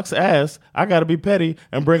crew sucks ass, I got to be petty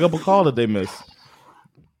and bring up a call that they missed.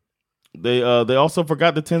 They also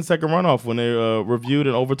forgot the 10-second runoff when they reviewed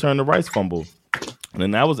and overturned the Rice fumble.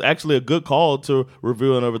 And that was actually a good call to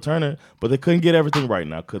review and overturn it, but they couldn't get everything right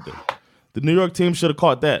now, could they? The New York team should have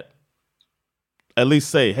caught that. At least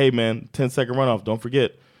say, hey, man, 10-second runoff, don't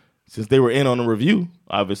forget. Since they were in on the review,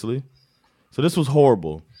 obviously. So this was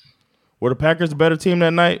horrible. Were the Packers a better team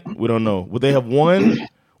that night? We don't know. Would they have won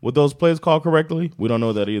with those plays called correctly? We don't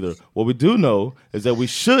know that either. What we do know is that we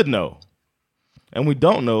should know. And we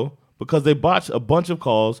don't know because they botched a bunch of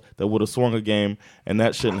calls that would have swung a game, and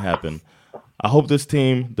that shouldn't happen. I hope this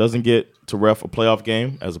team doesn't get to ref a playoff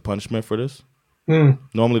game as a punishment for this.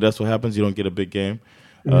 Normally that's what happens. You don't get a big game.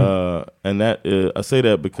 And that I say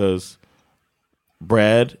that because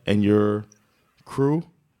Brad and your crew.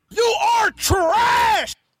 You are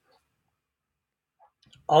trash!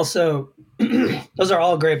 Also, those are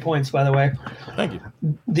all great points, by the way. Thank you.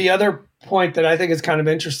 The other point that I think is kind of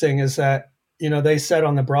interesting is that, they said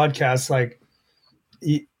on the broadcast, like,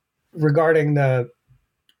 regarding the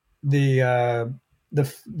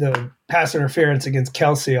pass interference against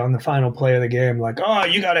Kelsey on the final play of the game, like, oh,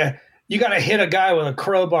 you gotta hit a guy with a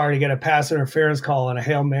crowbar to get a pass interference call on a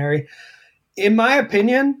Hail Mary. In my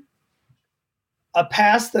opinion, a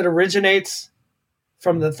pass that originates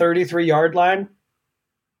from the 33-yard line,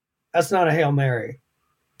 that's not a Hail Mary.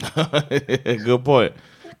 Good point.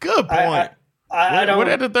 I don't. Were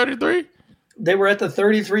they at the 33? They were at the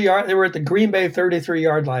 33-yard. They were at the Green Bay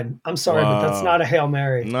 33-yard line. I'm sorry, but that's not a Hail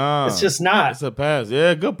Mary. Nah, it's just not. It's a pass.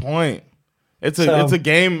 Yeah, good point. It's a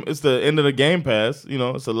game. It's the end of the game pass.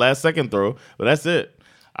 It's a last second throw, but that's it.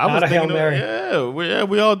 Not a Hail Mary.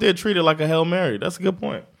 We all did treat it like a Hail Mary. That's a good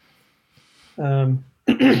point.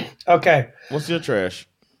 Okay. What's your trash?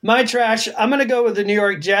 My trash, I'm going to go with the New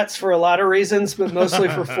York Jets for a lot of reasons, but mostly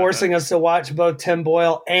for forcing us to watch both Tim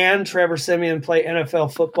Boyle and Trevor Siemian play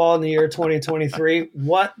NFL football in the year 2023.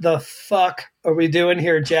 What the fuck are we doing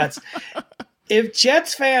here, Jets? If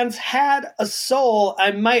Jets fans had a soul, I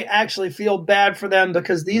might actually feel bad for them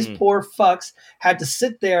because these poor fucks had to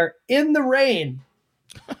sit there in the rain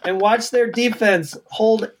and watch their defense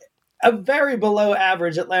hold a very below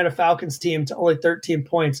average Atlanta Falcons team to only 13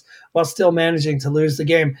 points while still managing to lose the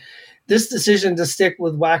game. This decision to stick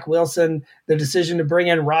with Whack Wilson, the decision to bring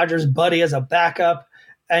in Rodgers' buddy as a backup,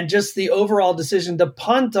 and just the overall decision to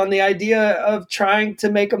punt on the idea of trying to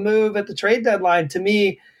make a move at the trade deadline, to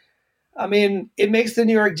me, I mean, it makes the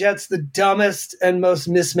New York Jets the dumbest and most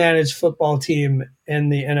mismanaged football team in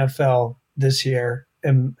the NFL this year,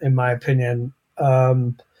 in my opinion.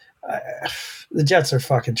 The Jets are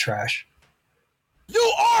fucking trash.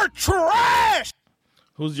 You are trash!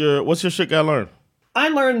 What's your shit got learned? I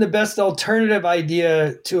learned the best alternative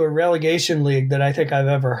idea to a relegation league that I think I've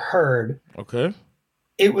ever heard. Okay.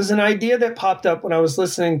 It was an idea that popped up when I was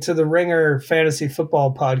listening to the Ringer Fantasy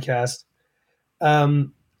Football podcast.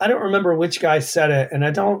 I don't remember which guy said it, and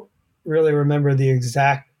I don't really remember the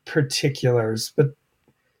exact particulars, but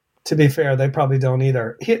to be fair, they probably don't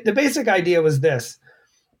either. The basic idea was this.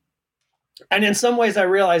 And in some ways, I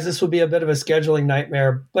realize this would be a bit of a scheduling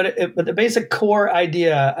nightmare, but the basic core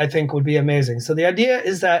idea, I think, would be amazing. So the idea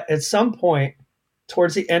is that at some point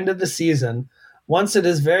towards the end of the season, once it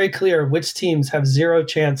is very clear which teams have zero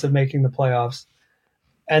chance of making the playoffs,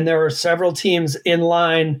 and there are several teams in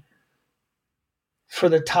line for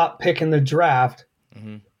the top pick in the draft,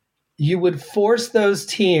 you would force those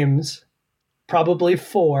teams, probably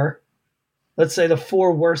four, let's say the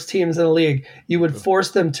four worst teams in the league, you would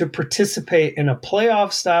force them to participate in a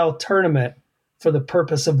playoff-style tournament for the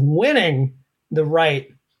purpose of winning the right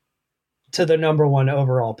to the number one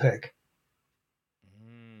overall pick.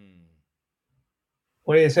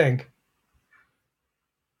 What do you think?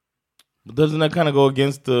 Doesn't that kind of go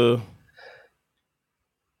against the...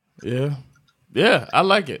 Yeah, I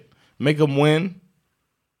like it. Make them win.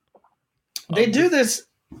 They do this...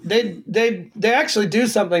 They actually do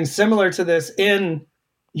something similar to this in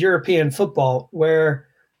European football, where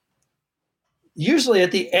usually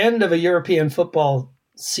at the end of a European football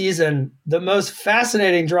season, the most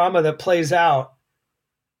fascinating drama that plays out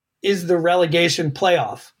is the relegation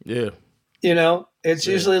playoff. Yeah. It's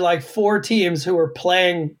usually like 4 teams who are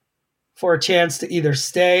playing for a chance to either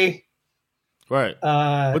stay. Right.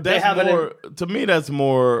 But that's more, to me, that's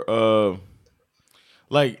more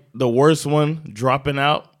like the worst one dropping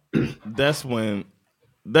out. That's when,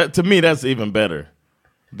 to me, that's even better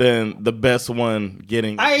than the best one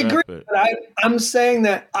getting I agree. But I'm saying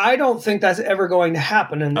that I don't think that's ever going to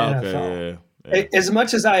happen in the NFL. Yeah. As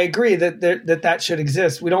much as I agree that should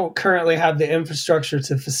exist, we don't currently have the infrastructure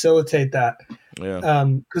to facilitate that. Yeah.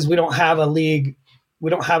 Because we don't have a league, we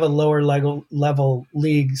don't have a lower level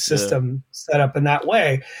league system set up in that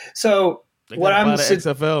way. So what I'm the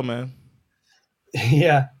XFL, man.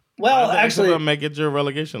 Yeah. Well, actually, XFL make it your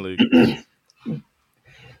relegation league.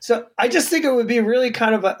 So I just think it would be really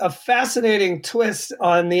kind of a fascinating twist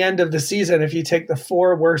on the end of the season if you take the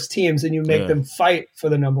 4 worst teams and you make them fight for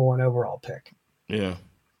the number 1 overall pick. Yeah.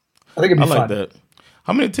 I think it'd be fun. I like that.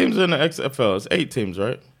 How many teams are in the XFL? It's 8 teams,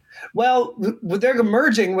 right? Well, they're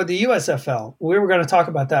merging with the USFL. We were going to talk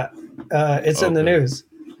about that. It's in the news.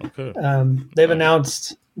 Okay. They've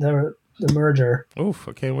announced the merger. Oof,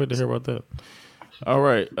 I can't wait to hear about that. All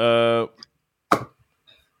right.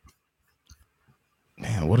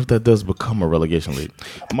 Man, what if that does become a relegation league?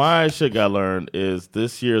 My shit got learned is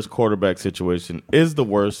this year's quarterback situation is the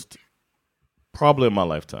worst probably in my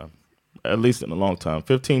lifetime, at least in a long time.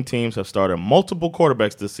 15 teams have started multiple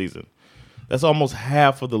quarterbacks this season. That's almost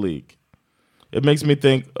half of the league. It makes me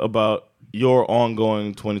think about your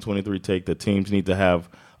ongoing 2023 take that teams need to have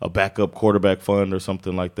a backup quarterback fund or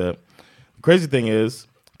something like that. The crazy thing is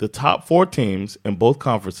the top 4 teams in both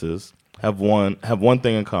conferences have one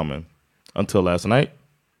thing in common. Until last night,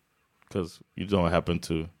 because you don't happen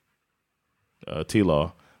to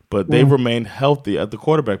T-Law, but they remained healthy at the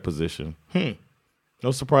quarterback position.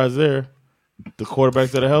 No surprise there. The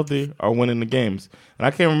quarterbacks that are healthy are winning the games. And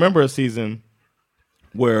I can't remember a season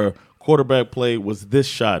where quarterback play was this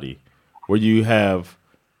shoddy, where you have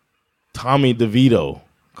Tommy DeVito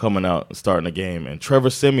coming out and starting a game and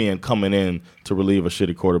Trevor Siemian coming in to relieve a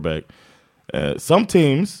shitty quarterback. Some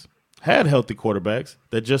teams had healthy quarterbacks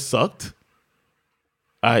that just sucked,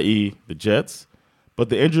 i.e. the Jets, but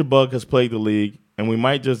the injury bug has plagued the league, and we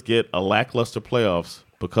might just get a lackluster playoffs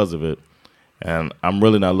because of it. And I'm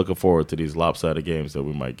really not looking forward to these lopsided games that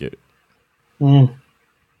we might get. I'm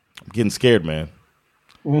getting scared, man.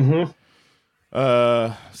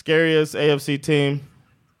 Scariest AFC team,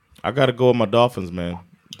 I got to go with my Dolphins, man.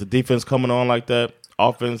 The defense coming on like that,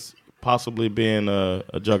 offense possibly being a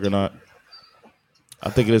juggernaut.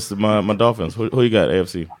 I think it is my Dolphins. Who you got,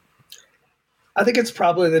 AFC? I think it's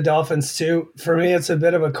probably the Dolphins, too. For me, it's a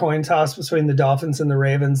bit of a coin toss between the Dolphins and the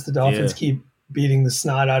Ravens. The Dolphins keep beating the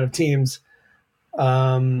snot out of teams.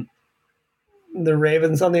 The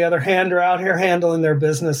Ravens, on the other hand, are out here handling their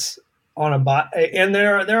business on a bye. And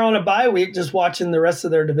they're on a bye week just watching the rest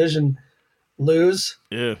of their division lose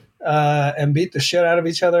and beat the shit out of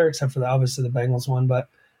each other, except for obviously the Bengals one. But,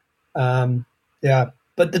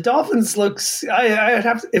 But the Dolphins looks. I'd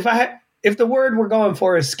have to, if the word we're going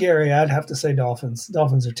for is scary, I'd have to say Dolphins.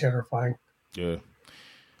 Dolphins are terrifying. Yeah.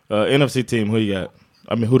 NFC team, who you got?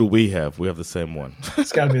 I mean, who do we have? We have the same one.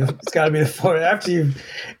 It's got to be the 40. After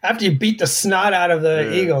you beat the snot out of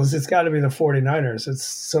the Eagles, it's got to be the 49ers. It's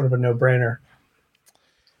sort of a no-brainer.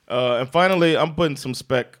 And finally, I'm putting some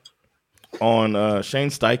spec on Shane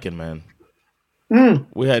Steichen, man.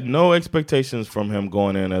 We had no expectations from him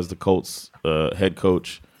going in as the Colts head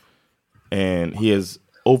coach, and he has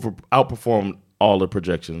outperformed all the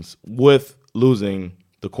projections with losing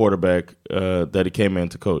the quarterback that he came in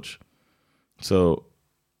to coach. So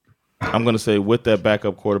I'm going to say with that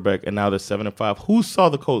backup quarterback, and now they're 7-5. Who saw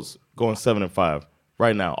the Colts going 7-5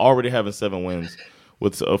 right now, already having 7 wins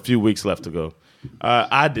with a few weeks left to go?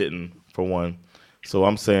 I didn't, for one. So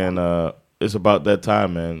I'm saying it's about that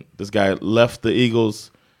time, man. This guy left the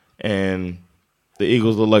Eagles, and the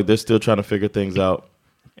Eagles look like they're still trying to figure things out,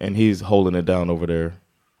 and he's holding it down over there.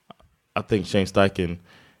 I think Shane Steichen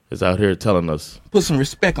is out here telling us, put some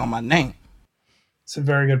respect on my name. It's a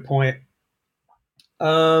very good point.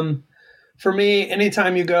 For me,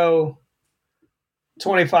 anytime you go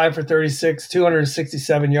 25 for 36,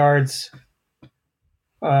 267 yards,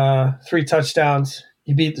 3 touchdowns,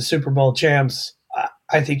 you beat the Super Bowl champs,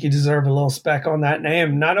 I think you deserve a little spec on that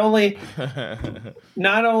name. Not only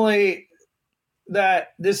that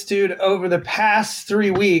this dude over the past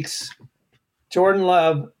 3 weeks, Jordan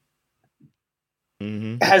Love,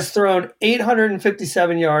 has thrown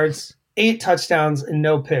 857 yards, 8 touchdowns, and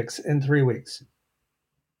no picks in 3 weeks.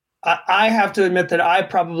 I have to admit that I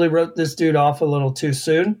probably wrote this dude off a little too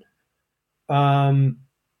soon,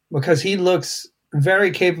 because he looks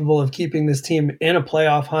very capable of keeping this team in a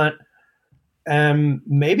playoff hunt. and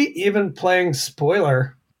maybe even playing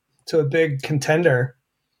spoiler to a big contender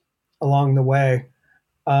along the way.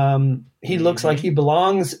 He looks like he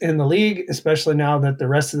belongs in the league, especially now that the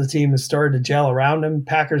rest of the team has started to gel around him.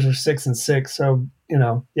 Packers are 6-6, so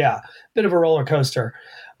bit of a roller coaster.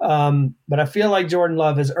 But I feel like Jordan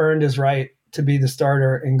Love has earned his right to be the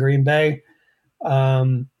starter in Green Bay.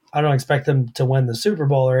 I don't expect them to win the Super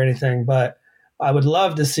Bowl or anything, but I would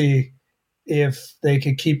love to see if they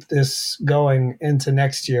could keep this going into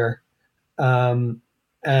next year,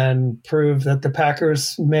 and prove that the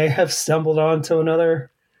Packers may have stumbled onto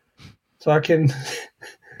another fucking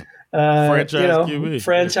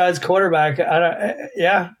franchise quarterback.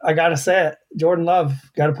 I gotta say it. Jordan Love,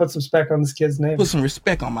 gotta put some respect on this kid's name. Put some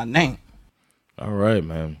respect on my name. All right,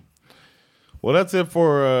 man. Well, that's it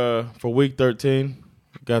for week 13.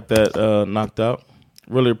 Got that knocked out.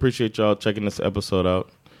 Really appreciate y'all checking this episode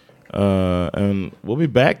out. And we'll be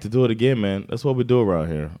back to do it again, man. That's what we do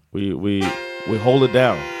around here. We hold it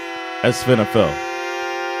down at SveNFL.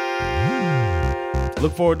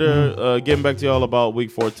 Look forward to getting back to y'all about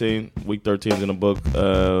week 14. Week 13 is in the book.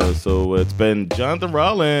 So it's been Jonathan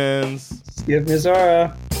Rollins. Skip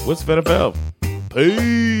Mizara. With SveNFL.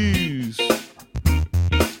 Peace.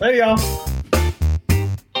 Hey, y'all.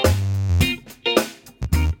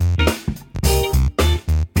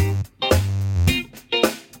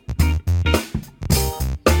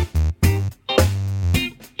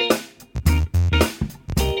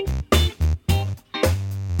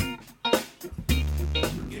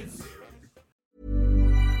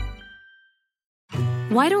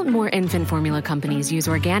 Why don't more infant formula companies use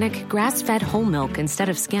organic, grass-fed whole milk instead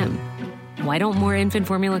of skim? Why don't more infant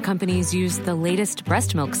formula companies use the latest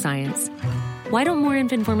breast milk science? Why don't more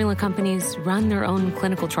infant formula companies run their own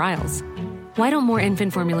clinical trials? Why don't more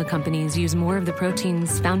infant formula companies use more of the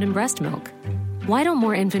proteins found in breast milk? Why don't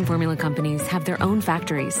more infant formula companies have their own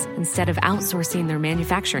factories instead of outsourcing their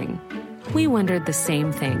manufacturing? We wondered the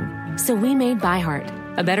same thing. So we made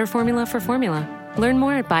ByHeart, a better formula for formula. Learn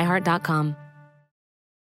more at byheart.com.